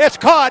side. It's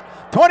caught.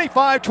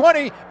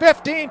 25-20,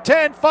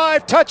 15-10,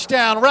 5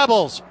 touchdown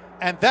Rebels.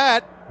 And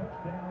that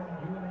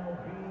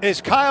is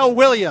Kyle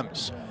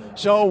Williams.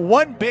 So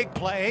one big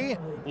play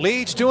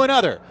leads to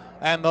another.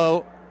 And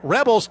the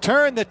Rebels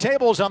turn the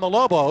tables on the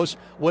Lobos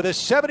with a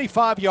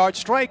 75-yard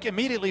strike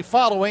immediately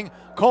following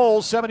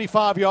Cole's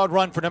 75-yard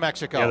run for New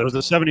Mexico. Yeah, there was a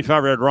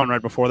 75-yard run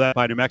right before that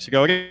by New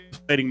Mexico. Again,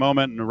 exciting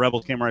moment, and the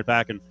Rebels came right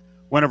back and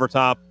went over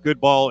top.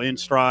 Good ball in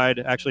stride.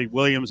 Actually,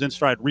 Williams in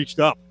stride reached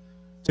up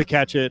to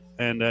catch it,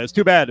 and it's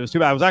too bad. It was too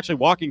bad. I was actually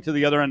walking to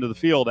the other end of the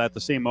field at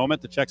the same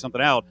moment to check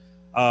something out.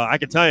 I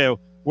can tell you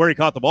where he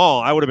caught the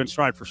ball. I would have been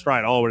stride for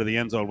stride all the way to the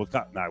end zone.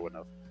 No, I wouldn't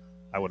have.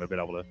 I wouldn't have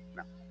been able to.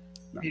 No.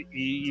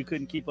 You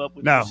couldn't keep up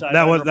with that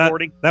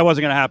reporting? That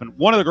wasn't going to happen.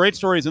 One of the great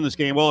stories in this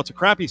game, well, it's a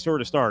crappy story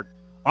to start.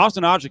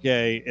 Austin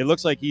Ajike, it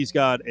looks like he's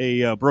got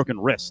a broken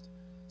wrist.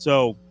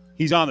 So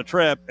he's on the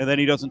trip, and then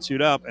he doesn't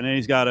suit up, and then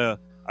he's got a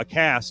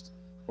cast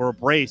or a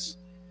brace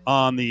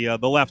on the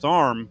left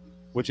arm,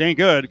 which ain't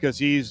good because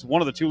he's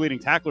one of the two leading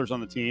tacklers on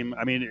the team.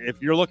 I mean,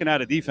 if you're looking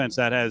at a defense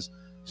that has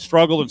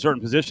struggled in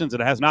certain positions, it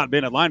has not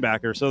been at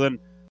linebacker. So then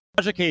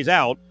Ajike's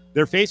out.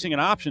 They're facing an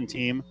option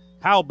team.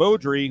 Hal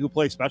Beaudry, who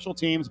plays special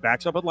teams,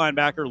 backs up at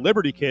linebacker,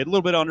 Liberty kid, a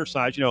little bit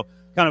undersized,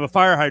 kind of a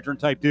fire hydrant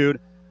type dude.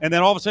 And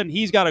then all of a sudden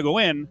he's got to go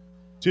in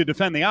to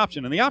defend the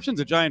option. And the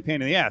option's a giant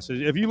pain in the ass.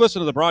 If you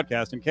listen to the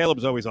broadcast, and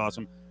Caleb's always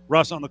awesome,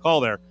 Russ on the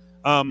call there,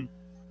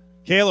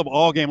 Caleb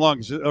all game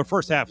long,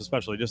 first half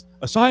especially, just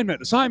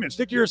assignment,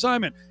 stick to your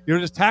assignment.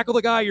 Just tackle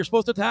the guy you're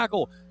supposed to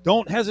tackle.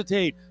 Don't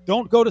hesitate.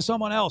 Don't go to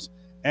someone else.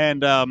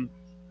 And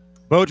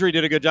Beaudry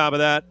did a good job of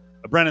that.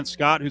 Brennan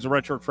Scott, who's a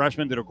redshirt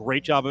freshman, did a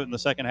great job of it in the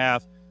second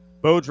half.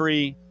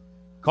 Beaudry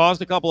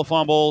caused a couple of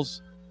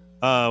fumbles.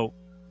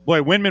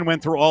 Windman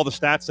went through all the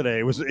stats today.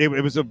 It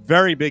was a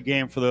very big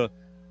game for the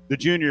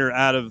junior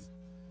out of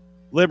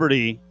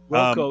Liberty.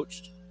 Well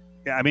coached.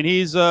 Yeah, I mean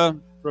he's. I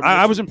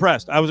was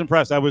impressed. I was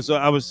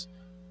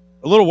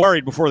a little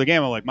worried before the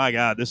game. I'm like, my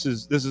God, this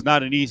is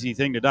not an easy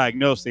thing to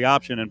diagnose the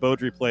option. And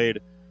Beaudry played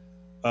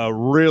a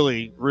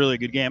really, really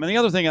good game. And the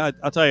other thing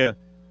I'll tell you,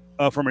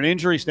 from an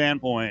injury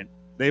standpoint,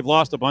 they've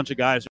lost a bunch of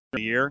guys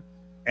during the year.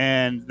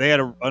 And they had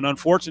an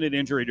unfortunate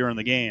injury during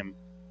the game.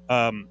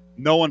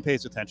 No one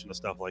pays attention to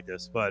stuff like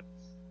this. But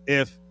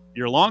if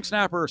your long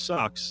snapper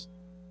sucks,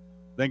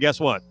 then guess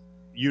what?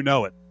 You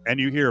know it, and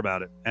you hear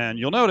about it. And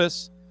you'll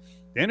notice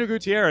Daniel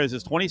Gutierrez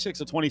is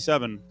 26 of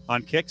 27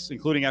 on kicks,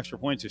 including extra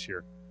points this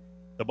year.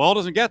 The ball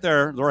doesn't get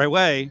there the right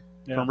way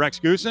from Rex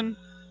Goosen,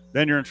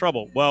 then you're in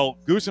trouble. Well,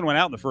 Goosen went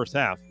out in the first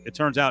half. It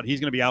turns out he's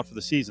going to be out for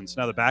the season.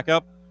 So now the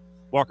backup,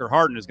 Walker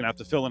Harden, is going to have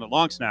to fill in at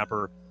long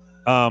snapper.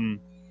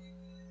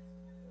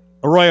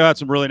 Arroyo had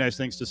some really nice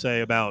things to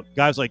say about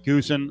guys like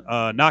Goosen.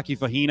 Naki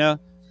Fahina,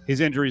 his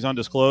injury is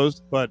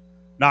undisclosed, but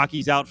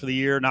Naki's out for the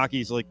year.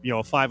 Naki's like,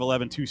 5'11",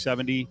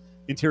 270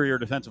 interior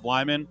defensive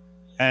lineman.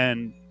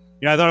 And,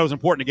 I thought it was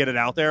important to get it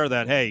out there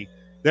that, hey,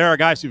 there are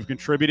guys who've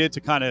contributed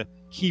to kind of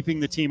keeping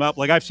the team up.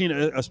 Like I've seen,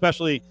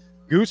 especially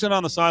Goosen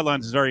on the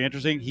sidelines is very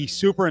interesting. He's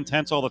super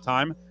intense all the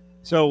time.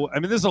 So, I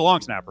mean, this is a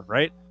long snapper,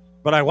 right?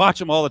 But I watch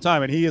him all the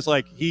time, and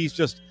he's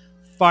just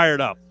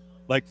fired up,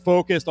 like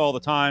focused all the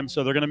time.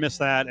 So they're going to miss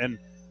that. And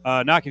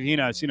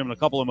Nakahina, I've seen him in a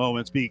couple of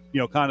moments be,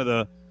 kind of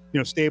the,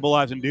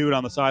 stabilizing dude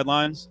on the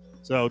sidelines.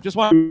 So just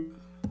want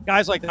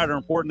guys like that are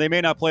important. They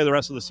may not play the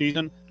rest of the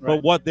season,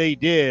 but what they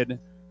did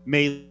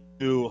may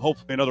do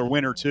hopefully another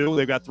win or two.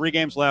 They've got 3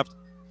 games left.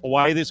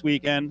 Hawaii this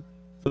weekend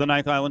for the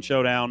Ninth Island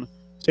Showdown,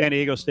 San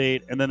Diego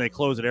State, and then they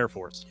close at Air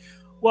Force.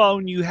 Well,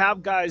 when you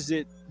have guys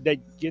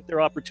that get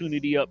their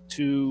opportunity up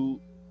to,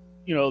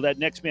 that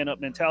next man up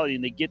mentality,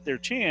 and they get their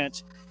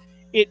chance,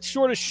 it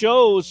sort of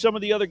shows some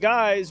of the other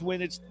guys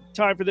when it's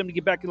time for them to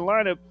get back in the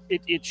lineup.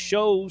 It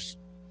shows,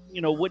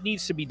 what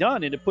needs to be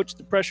done, and it puts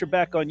the pressure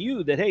back on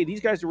you that, hey,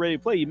 these guys are ready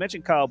to play. You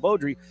mentioned Kyle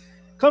Beaudry,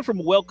 comes from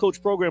a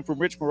well-coached program from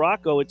Rich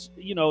Morocco. It's,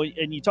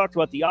 and you talked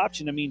about the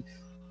option. I mean,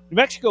 New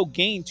Mexico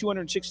gained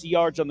 260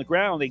 yards on the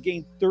ground. They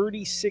gained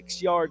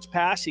 36 yards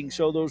passing.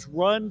 So those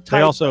run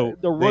types.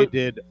 They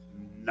did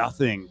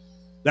nothing.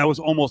 That was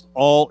almost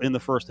all in the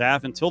first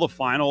half until the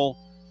final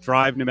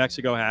drive New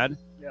Mexico had.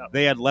 Yeah.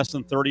 They had less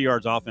than 30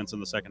 yards offense in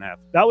the second half.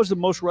 That was the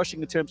most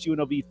rushing attempts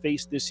UNLV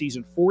faced this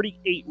season,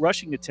 48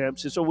 rushing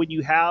attempts. And so when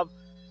you have,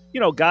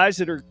 guys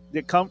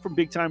that come from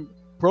big-time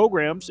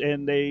programs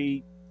and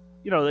they,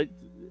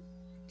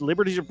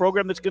 Liberty's a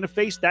program that's going to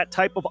face that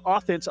type of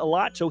offense a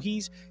lot. So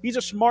he's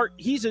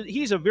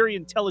a very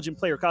intelligent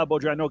player, Kyle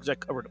Beaudry. I know because I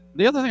covered him.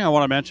 The other thing I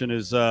want to mention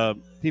is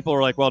people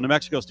are like, well, New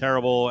Mexico's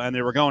terrible, and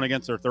they were going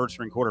against their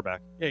third-string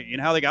quarterback. Hey, you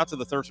know how they got to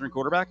the third-string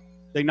quarterback?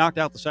 They knocked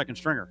out the second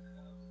stringer.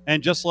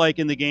 And just like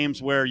in the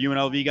games where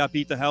UNLV got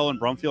beat to hell and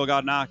Brumfield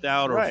got knocked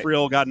out or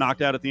Friel got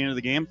knocked out at the end of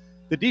the game,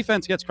 the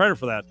defense gets credit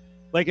for that.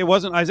 Like it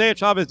wasn't – Isaiah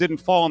Chavez didn't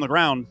fall on the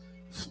ground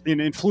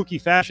in fluky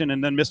fashion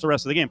and then miss the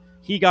rest of the game.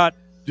 He got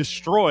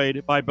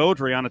destroyed by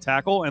Beaudry on a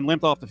tackle and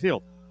limped off the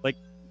field. Like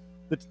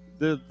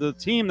the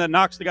team that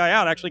knocks the guy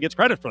out actually gets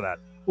credit for that.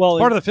 Well,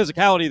 it's part of the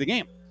physicality of the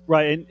game.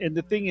 Right. And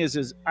the thing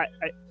is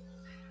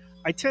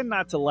I tend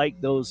not to like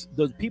those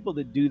people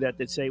that do that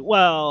say,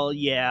 well,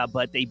 yeah,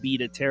 but they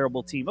beat a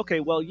terrible team.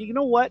 Okay, well, you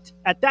know what?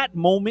 At that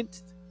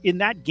moment in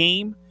that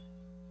game,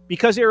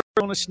 because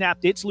Arizona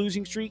snapped its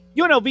losing streak,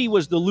 UNLV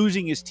was the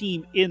losingest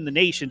team in the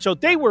nation. So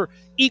they were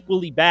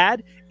equally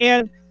bad.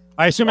 And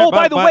I assume.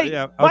 By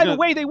the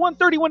way, they won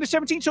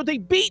 31-17. So they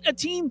beat a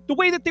team the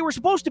way that they were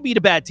supposed to beat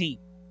a bad team.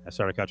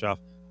 Sorry to cut you off.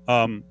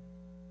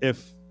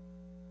 If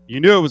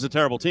you knew it was a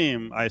terrible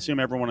team, I assume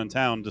everyone in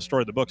town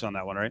destroyed the books on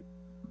that one, right?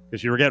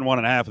 Because you were getting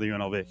 1.5 of the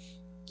UNLV.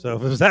 So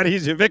if it was that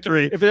easy a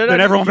victory,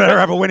 then everyone better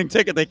have a winning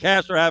ticket they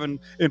cash or have in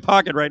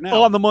pocket right now.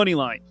 Oh, on the money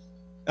line.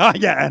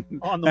 Yeah.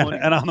 On the money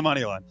and on the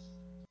money line.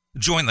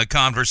 Join the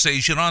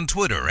conversation on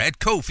Twitter at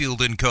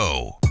Cofield &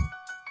 Co.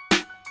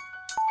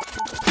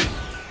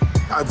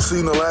 I've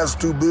seen the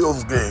last 2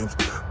 Bills games.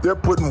 They're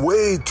putting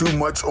way too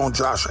much on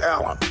Josh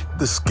Allen.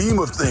 The scheme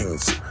of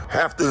things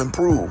have to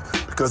improve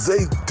because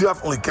they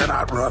definitely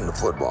cannot run the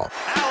football.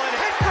 Allen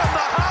hit from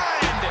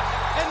behind,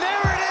 and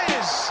there it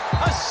is,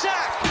 a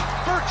sack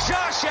for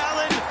Josh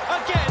Allen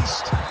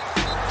against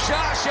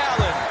Josh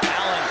Allen.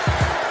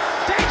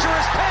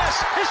 Dangerous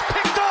pass is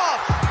picked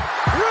off.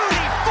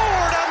 Rudy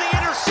Ford on the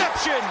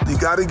interception. You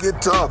got to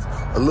get tough,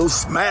 a little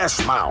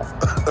smash mouth.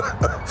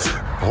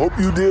 Hope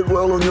you did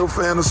well on your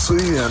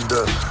fantasy, and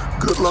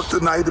good luck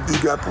tonight if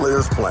you got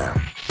players playing.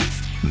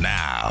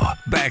 Now,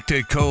 back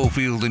to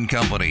Cofield &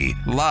 Company,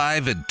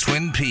 live at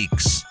Twin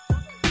Peaks.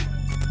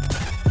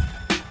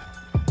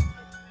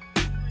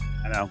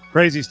 I know,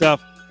 crazy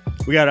stuff.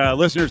 We got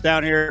listeners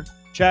down here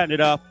chatting it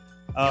up.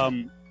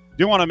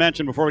 Do want to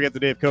mention before we get to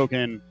Dave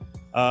Koken,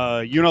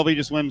 UNLV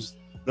just wins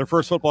their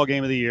first football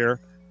game of the year.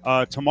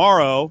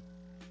 Tomorrow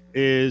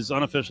is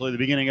unofficially the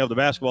beginning of the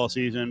basketball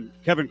season.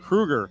 Kevin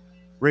Kruger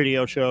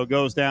radio show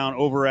goes down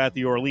over at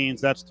the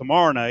Orleans. That's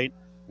tomorrow night.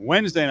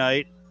 Wednesday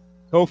night,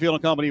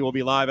 Cofield & Company will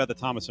be live at the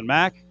Thomas &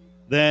 Mack.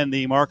 Then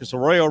the Marcus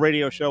Arroyo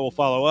radio show will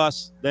follow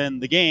us.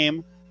 Then the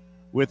game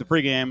with the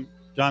pregame.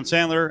 John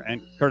Sandler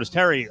and Curtis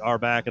Terry are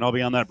back, and I'll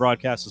be on that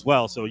broadcast as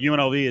well. So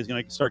UNLV is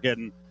going to start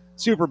getting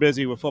super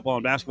busy with football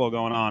and basketball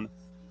going on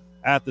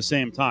at the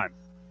same time.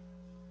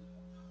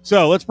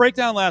 So let's break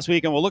down last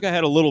week, and we'll look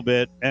ahead a little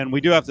bit. And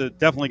we do have to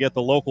definitely get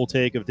the local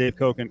take of Dave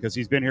Koken because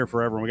he's been here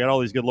forever, and we got all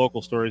these good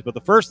local stories. But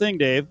the first thing,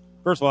 Dave,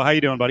 first of all, how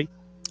you doing, buddy?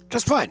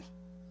 Just fine.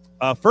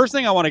 First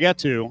thing I want to get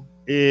to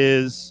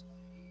is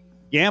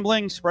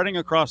gambling spreading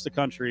across the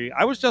country.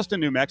 I was just in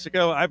New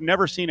Mexico. I've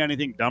never seen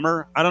anything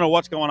dumber. I don't know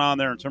what's going on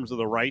there in terms of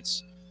the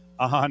rights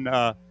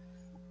on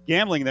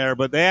gambling there,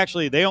 but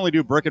they only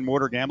do brick and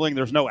mortar gambling.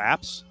 There's no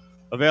apps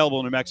available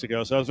in New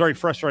Mexico. So I was very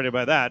frustrated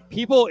by that.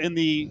 People in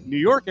the New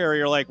York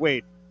area are like,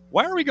 wait,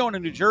 why are we going to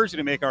New Jersey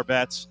to make our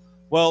bets?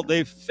 Well,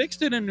 they've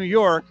fixed it in New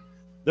York.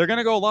 They're going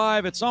to go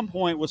live at some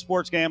point with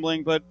sports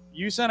gambling, but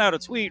you sent out a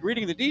tweet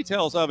reading the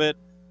details of it.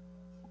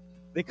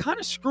 They kind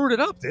of screwed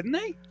it up, didn't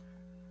they?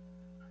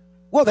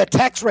 Well, the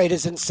tax rate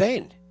is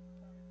insane.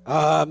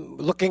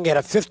 looking at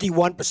a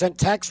 51%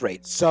 tax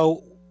rate.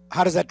 So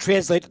how does that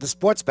translate to the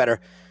sports bettor?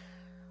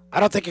 I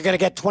don't think you're going to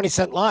get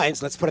 20-cent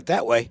lines. Let's put it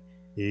that way.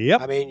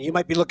 Yep. I mean, you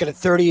might be looking at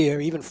 30 or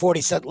even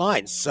 40-cent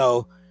lines.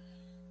 So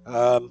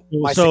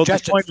my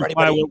suggestion for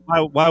anybody...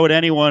 Why would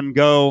anyone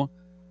go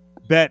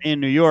bet in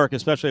New York,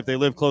 especially if they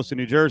live close to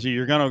New Jersey?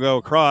 You're going to go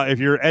across. If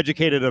you're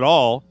educated at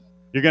all,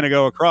 you're going to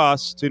go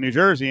across to New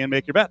Jersey and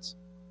make your bets.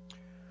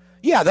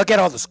 Yeah, they'll get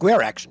all the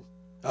square action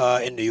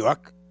in New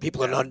York.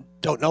 People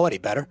don't know any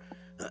better.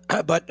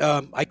 But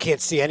I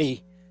can't see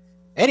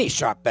any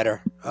sharp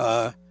bettor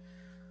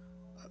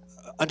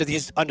under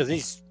these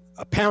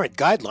apparent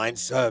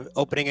guidelines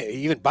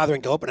even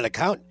bothering to open an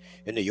account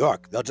in New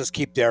York. They'll just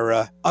keep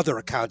their other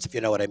accounts, if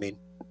you know what I mean.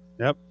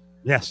 Yep.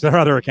 Yes, there are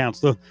other accounts.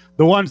 The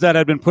ones that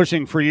had been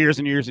pushing for years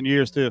and years and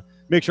years to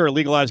make sure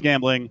legalized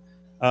gambling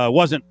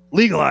wasn't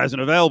legalized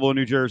and available in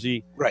New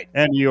Jersey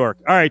and New York.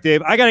 All right,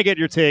 Dave, I got to get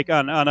your take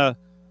on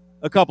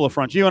a couple of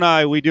fronts. You and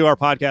I, we do our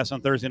podcast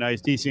on Thursday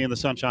nights, DC and the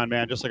Sunshine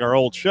Man, just like our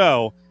old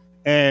show.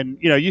 And,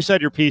 you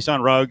said your piece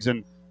on Ruggs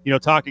and,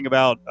 talking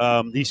about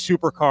these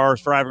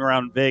supercars driving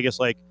around Vegas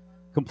like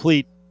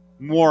complete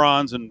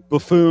morons and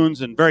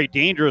buffoons and very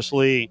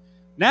dangerously.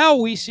 Now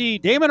we see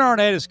Damon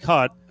Arnett is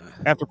cut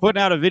after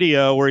putting out a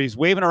video where he's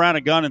waving around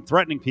a gun and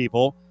threatening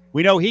people.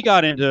 We know he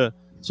got into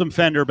some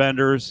fender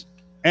benders.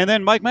 And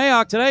then Mike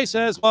Mayock today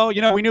says, well,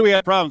 we knew we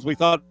had problems. We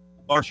thought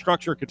our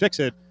structure could fix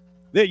it.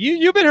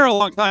 You've been here a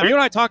long time. You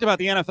and I talked about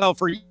the NFL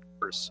for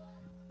years.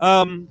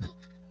 I don't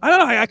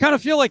know. I kind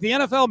of feel like the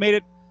NFL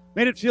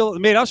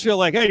made us feel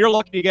like, hey, you're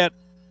lucky to get,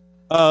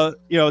 the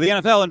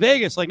NFL in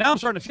Vegas. Like now I'm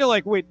starting to feel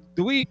like, wait,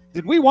 did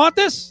we want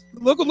this?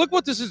 Look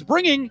what this is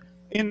bringing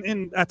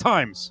in at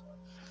times.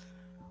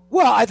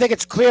 Well, I think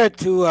it's clear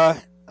to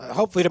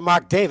hopefully to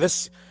Mark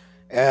Davis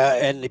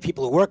and the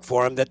people who work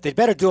for him that they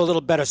better do a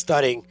little better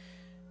studying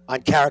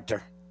on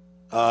character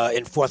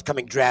in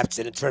forthcoming drafts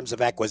and in terms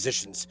of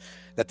acquisitions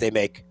that they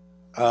make.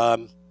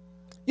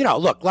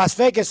 Look, Las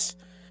Vegas,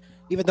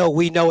 even though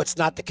we know it's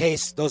not the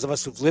case, those of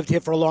us who've lived here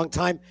for a long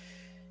time,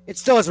 it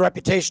still has a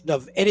reputation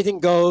of anything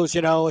goes,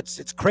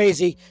 it's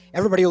crazy.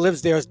 Everybody who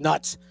lives there is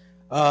nuts.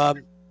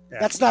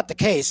 That's not the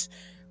case.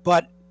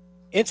 But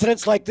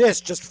incidents like this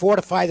just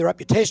fortify the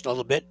reputation a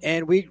little bit,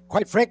 and we,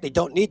 quite frankly,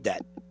 don't need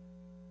that.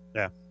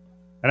 Yeah.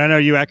 And I know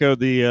you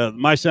echoed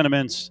my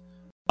sentiments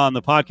on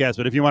the podcast,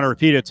 but if you want to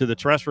repeat it to the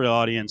terrestrial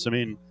audience, I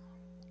mean,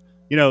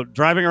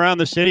 driving around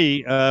the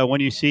city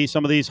when you see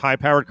some of these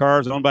high-powered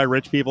cars owned by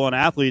rich people and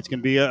athletes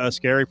can be a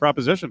scary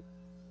proposition.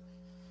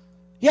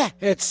 Yeah,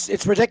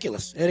 it's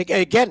ridiculous. And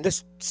again,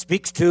 this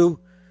speaks to,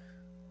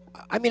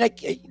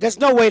 there's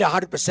no way to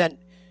 100%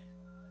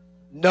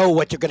 know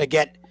what you're going to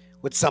get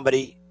with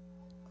somebody.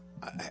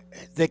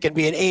 They can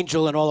be an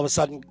angel and all of a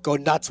sudden go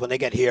nuts when they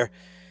get here.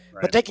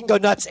 Right. But they can go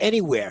nuts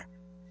anywhere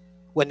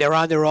when they're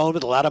on their own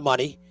with a lot of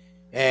money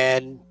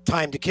and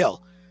time to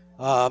kill.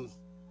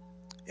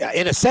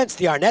 In a sense,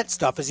 the Arnett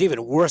stuff is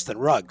even worse than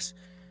Ruggs.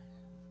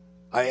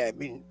 I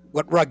mean,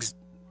 what Ruggs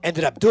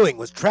ended up doing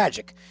was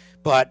tragic,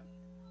 but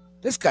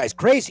this guy's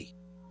crazy.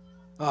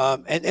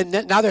 And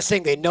now they're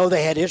saying they know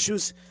they had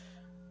issues.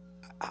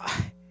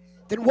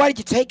 Then why did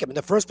you take him in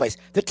the first place?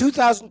 The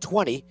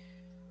 2020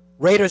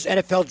 Raiders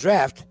NFL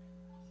draft,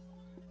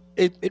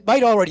 it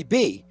might already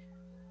be,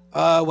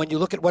 when you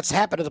look at what's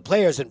happened to the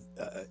players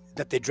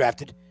that they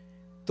drafted,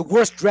 the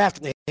worst draft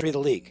in the history of the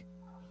league.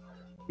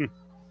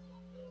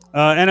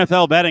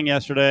 NFL betting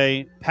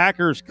yesterday,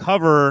 Packers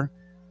cover,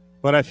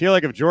 but I feel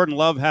like if Jordan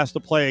Love has to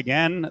play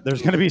again,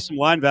 there's going to be some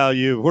line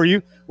value. Were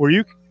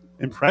you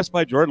impressed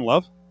by Jordan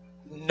Love?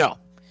 No.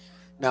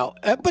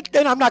 But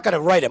then I'm not going to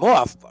write him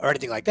off or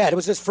anything like that. It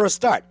was his first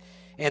start,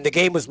 and the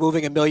game was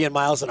moving a million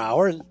miles an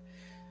hour, and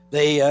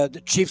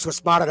the Chiefs were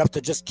smart enough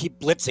to just keep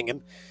blitzing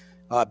him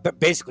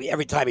basically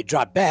every time he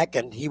dropped back,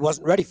 and he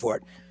wasn't ready for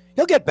it.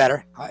 He'll get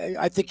better.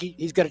 I think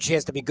he's got a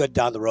chance to be good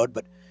down the road,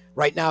 but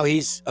right now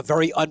he's a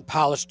very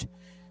unpolished,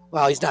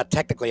 well, he's not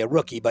technically a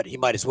rookie, but he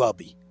might as well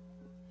be.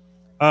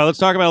 Let's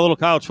talk about a little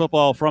college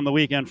football from the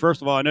weekend.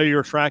 First of all, I know you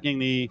were tracking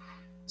the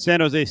San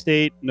Jose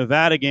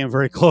State-Nevada game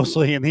very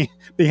closely, and the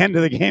end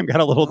of the game got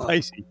a little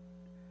dicey.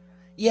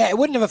 Yeah, it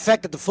wouldn't have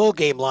affected the full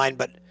game line,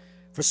 but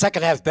for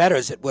second-half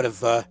bettors, it would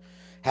have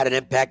had an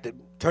impact. It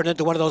turned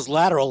into one of those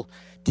lateral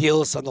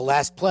deals on the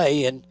last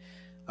play, and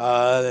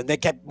they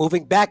kept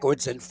moving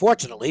backwards. And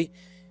fortunately,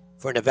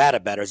 for Nevada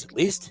bettors at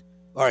least,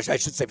 or I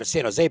should say for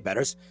San Jose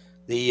bettors,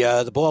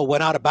 the ball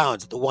went out of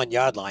bounds at the 1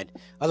 yard line.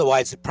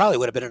 Otherwise, it probably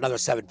would have been another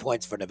 7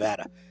 points for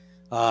Nevada.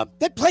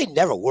 That play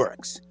never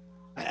works.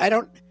 I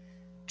don't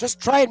just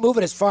try and move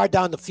it as far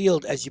down the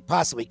field as you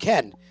possibly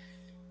can,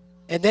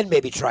 and then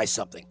maybe try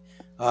something.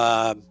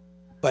 But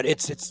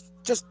it's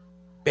just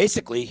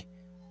basically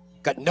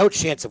got no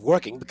chance of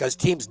working because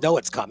teams know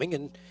it's coming,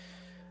 and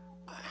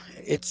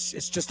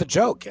it's just a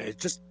joke.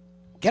 Just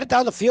get it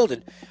down the field,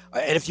 and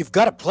if you've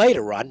got a play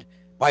to run,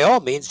 by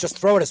all means, just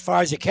throw it as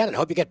far as you can and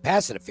hope you get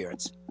pass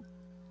interference.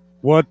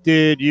 What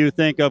did you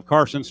think of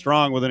Carson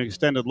Strong with an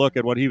extended look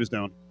at what he was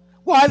doing?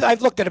 Well,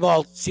 I've looked at him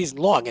all season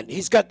long, and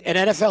he's got an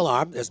NFL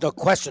arm. There's no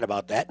question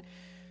about that.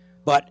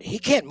 But he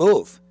can't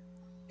move.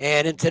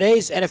 And in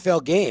today's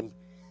NFL game,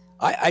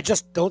 I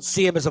just don't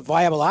see him as a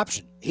viable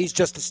option. He's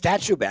just a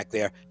statue back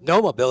there,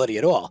 no mobility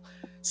at all.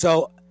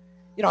 So,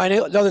 I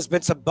know there's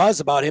been some buzz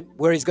about him,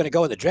 where he's going to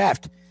go in the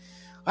draft.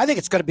 I think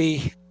it's going to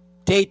be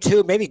day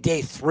 2, maybe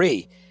day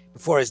 3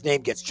 before his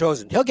name gets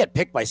chosen. He'll get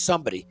picked by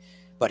somebody,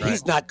 but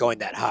he's not going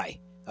that high.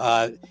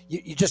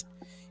 You just,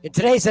 in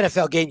today's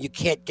NFL game, you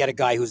can't get a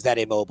guy who's that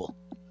immobile.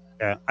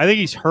 Yeah, I think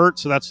he's hurt,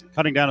 so that's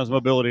cutting down his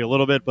mobility a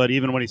little bit. But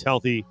even when he's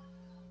healthy,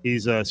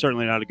 he's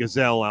certainly not a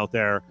gazelle out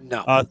there.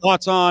 No.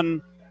 Thoughts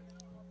on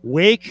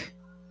Wake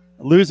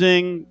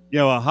losing,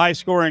 a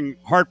high-scoring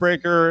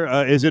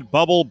heartbreaker? Is it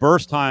bubble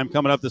burst time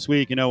coming up this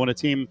week? When a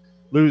team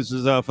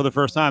loses for the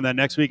first time, that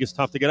next week is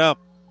tough to get up.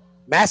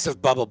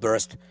 Massive bubble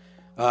burst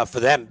for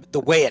them,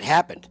 the way it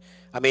happened.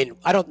 I mean,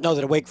 I don't know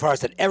that Wake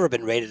Forest had ever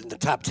been rated in the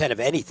top 10 of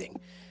anything.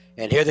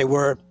 And here they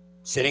were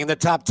sitting in the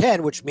top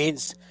 10, which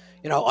means,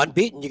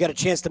 unbeaten. You got a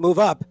chance to move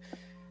up.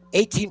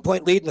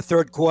 18-point lead in the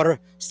third quarter,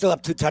 still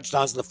up 2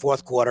 touchdowns in the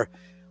fourth quarter.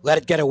 Let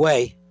it get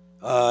away.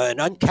 And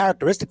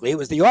uncharacteristically, it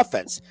was the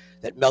offense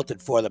that melted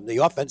for them. The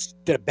offense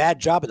did a bad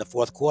job in the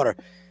fourth quarter.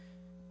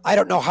 I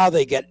don't know how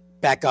they get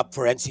back up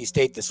for NC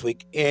State this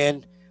week.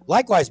 And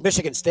likewise,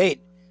 Michigan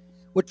State,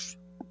 which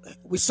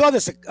we saw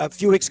this a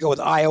few weeks ago with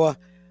Iowa.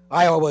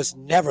 Iowa was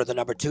never the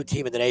number 2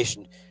 team in the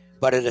nation,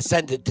 but it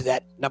ascended to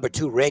that number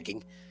 2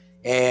 ranking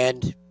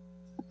and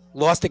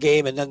lost a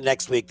game, and then the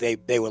next week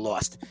they were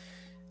lost.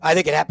 I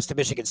think it happens to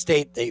Michigan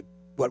State.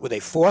 Were they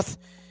 4th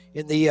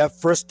in the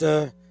first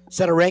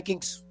set of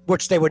rankings,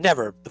 which they were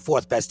never the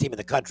 4th best team in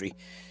the country.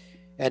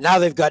 And now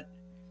they've got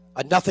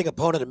a nothing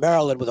opponent in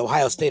Maryland with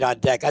Ohio State on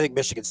deck. I think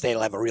Michigan State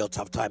will have a real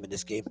tough time in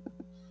this game.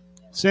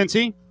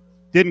 Cincy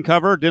didn't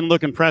cover, didn't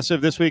look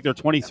impressive this week. They're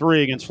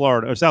 23 against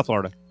Florida or South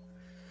Florida.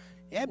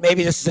 Yeah,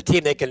 maybe this is a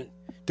team they can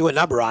do a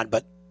number on,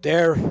 but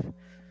they're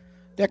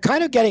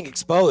kind of getting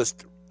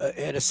exposed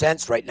in a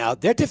sense right now.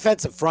 Their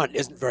defensive front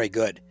isn't very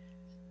good,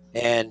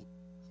 and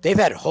they've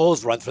had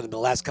holes run for them in the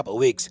last couple of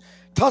weeks.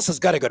 Tulsa's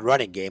got a good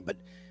running game, but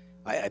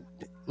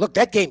look,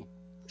 that game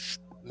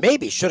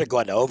maybe should have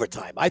gone to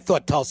overtime. I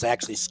thought Tulsa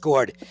actually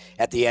scored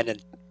at the end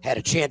and had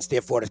a chance,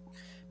 therefore, to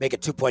make a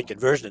 2-point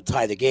conversion and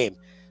tie the game.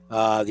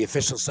 The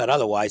officials said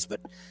otherwise,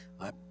 but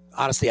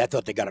honestly, I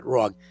thought they got it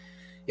wrong.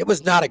 It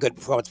was not a good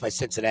performance by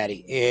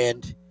Cincinnati,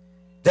 and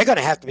they're going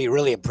to have to be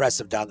really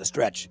impressive down the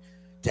stretch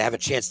to have a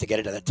chance to get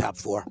into the top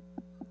 4.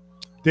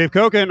 Dave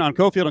Koken on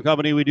Cofield and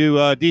Company. We do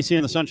DC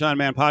and the Sunshine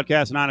Man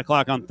podcast 9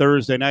 o'clock on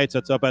Thursday nights.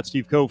 That's up at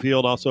Steve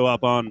Cofield, also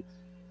up on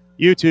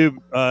YouTube.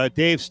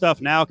 Dave's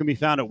stuff now can be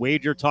found at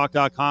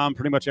wagertalk.com.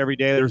 Pretty much every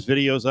day there's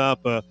videos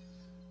up,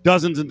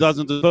 dozens and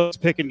dozens of folks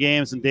picking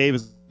games, and Dave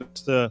is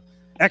the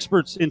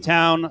experts in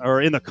town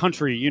or in the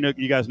country.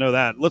 You guys know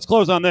that. Let's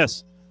close on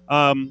this.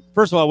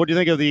 First of all, what do you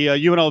think of the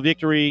UNL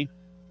victory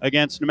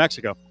against New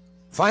Mexico?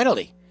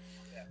 Finally.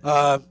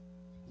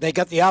 They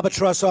got the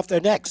albatross off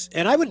their necks.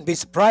 And I wouldn't be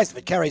surprised if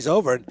it carries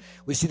over and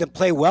we see them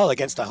play well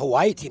against a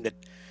Hawaii team that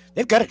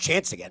they've got a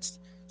chance against.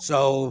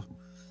 So,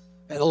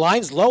 and the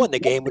line's low in the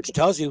game, which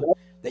tells you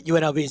that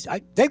UNLV's,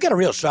 they've got a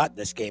real shot in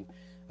this game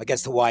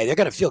against Hawaii. They're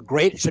going to feel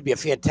great. It should be a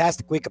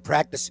fantastic week of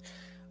practice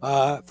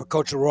for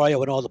Coach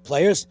Arroyo and all the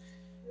players.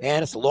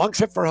 And it's a long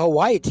trip for a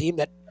Hawaii team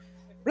that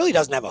really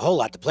doesn't have a whole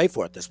lot to play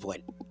for at this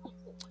point.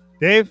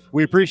 Dave,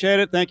 we appreciate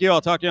it. Thank you.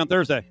 I'll talk to you on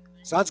Thursday.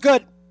 Sounds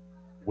good.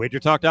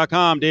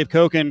 WagerTalk.com. Dave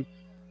Koken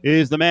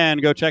is the man.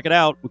 Go check it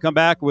out. We'll come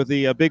back with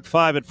the Big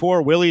 5 at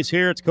 4. Willie's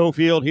here. It's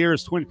Cofield. Here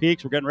is Twin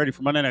Peaks. We're getting ready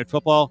for Monday Night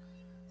Football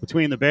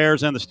between the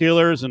Bears and the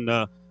Steelers.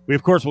 And we,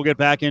 of course, will get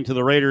back into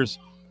the Raiders'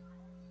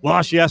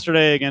 loss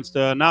yesterday against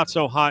a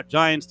not-so-hot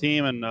Giants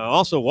team. And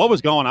also what was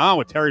going on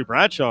with Terry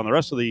Bradshaw and the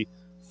rest of the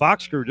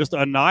Fox crew just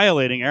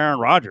annihilating Aaron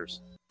Rodgers.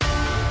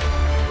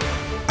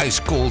 Ice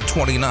cold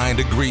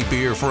 29-degree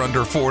beer for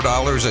under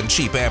 $4 and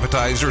cheap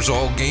appetizers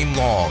all game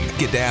long.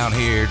 Get down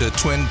here to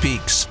Twin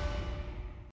Peaks.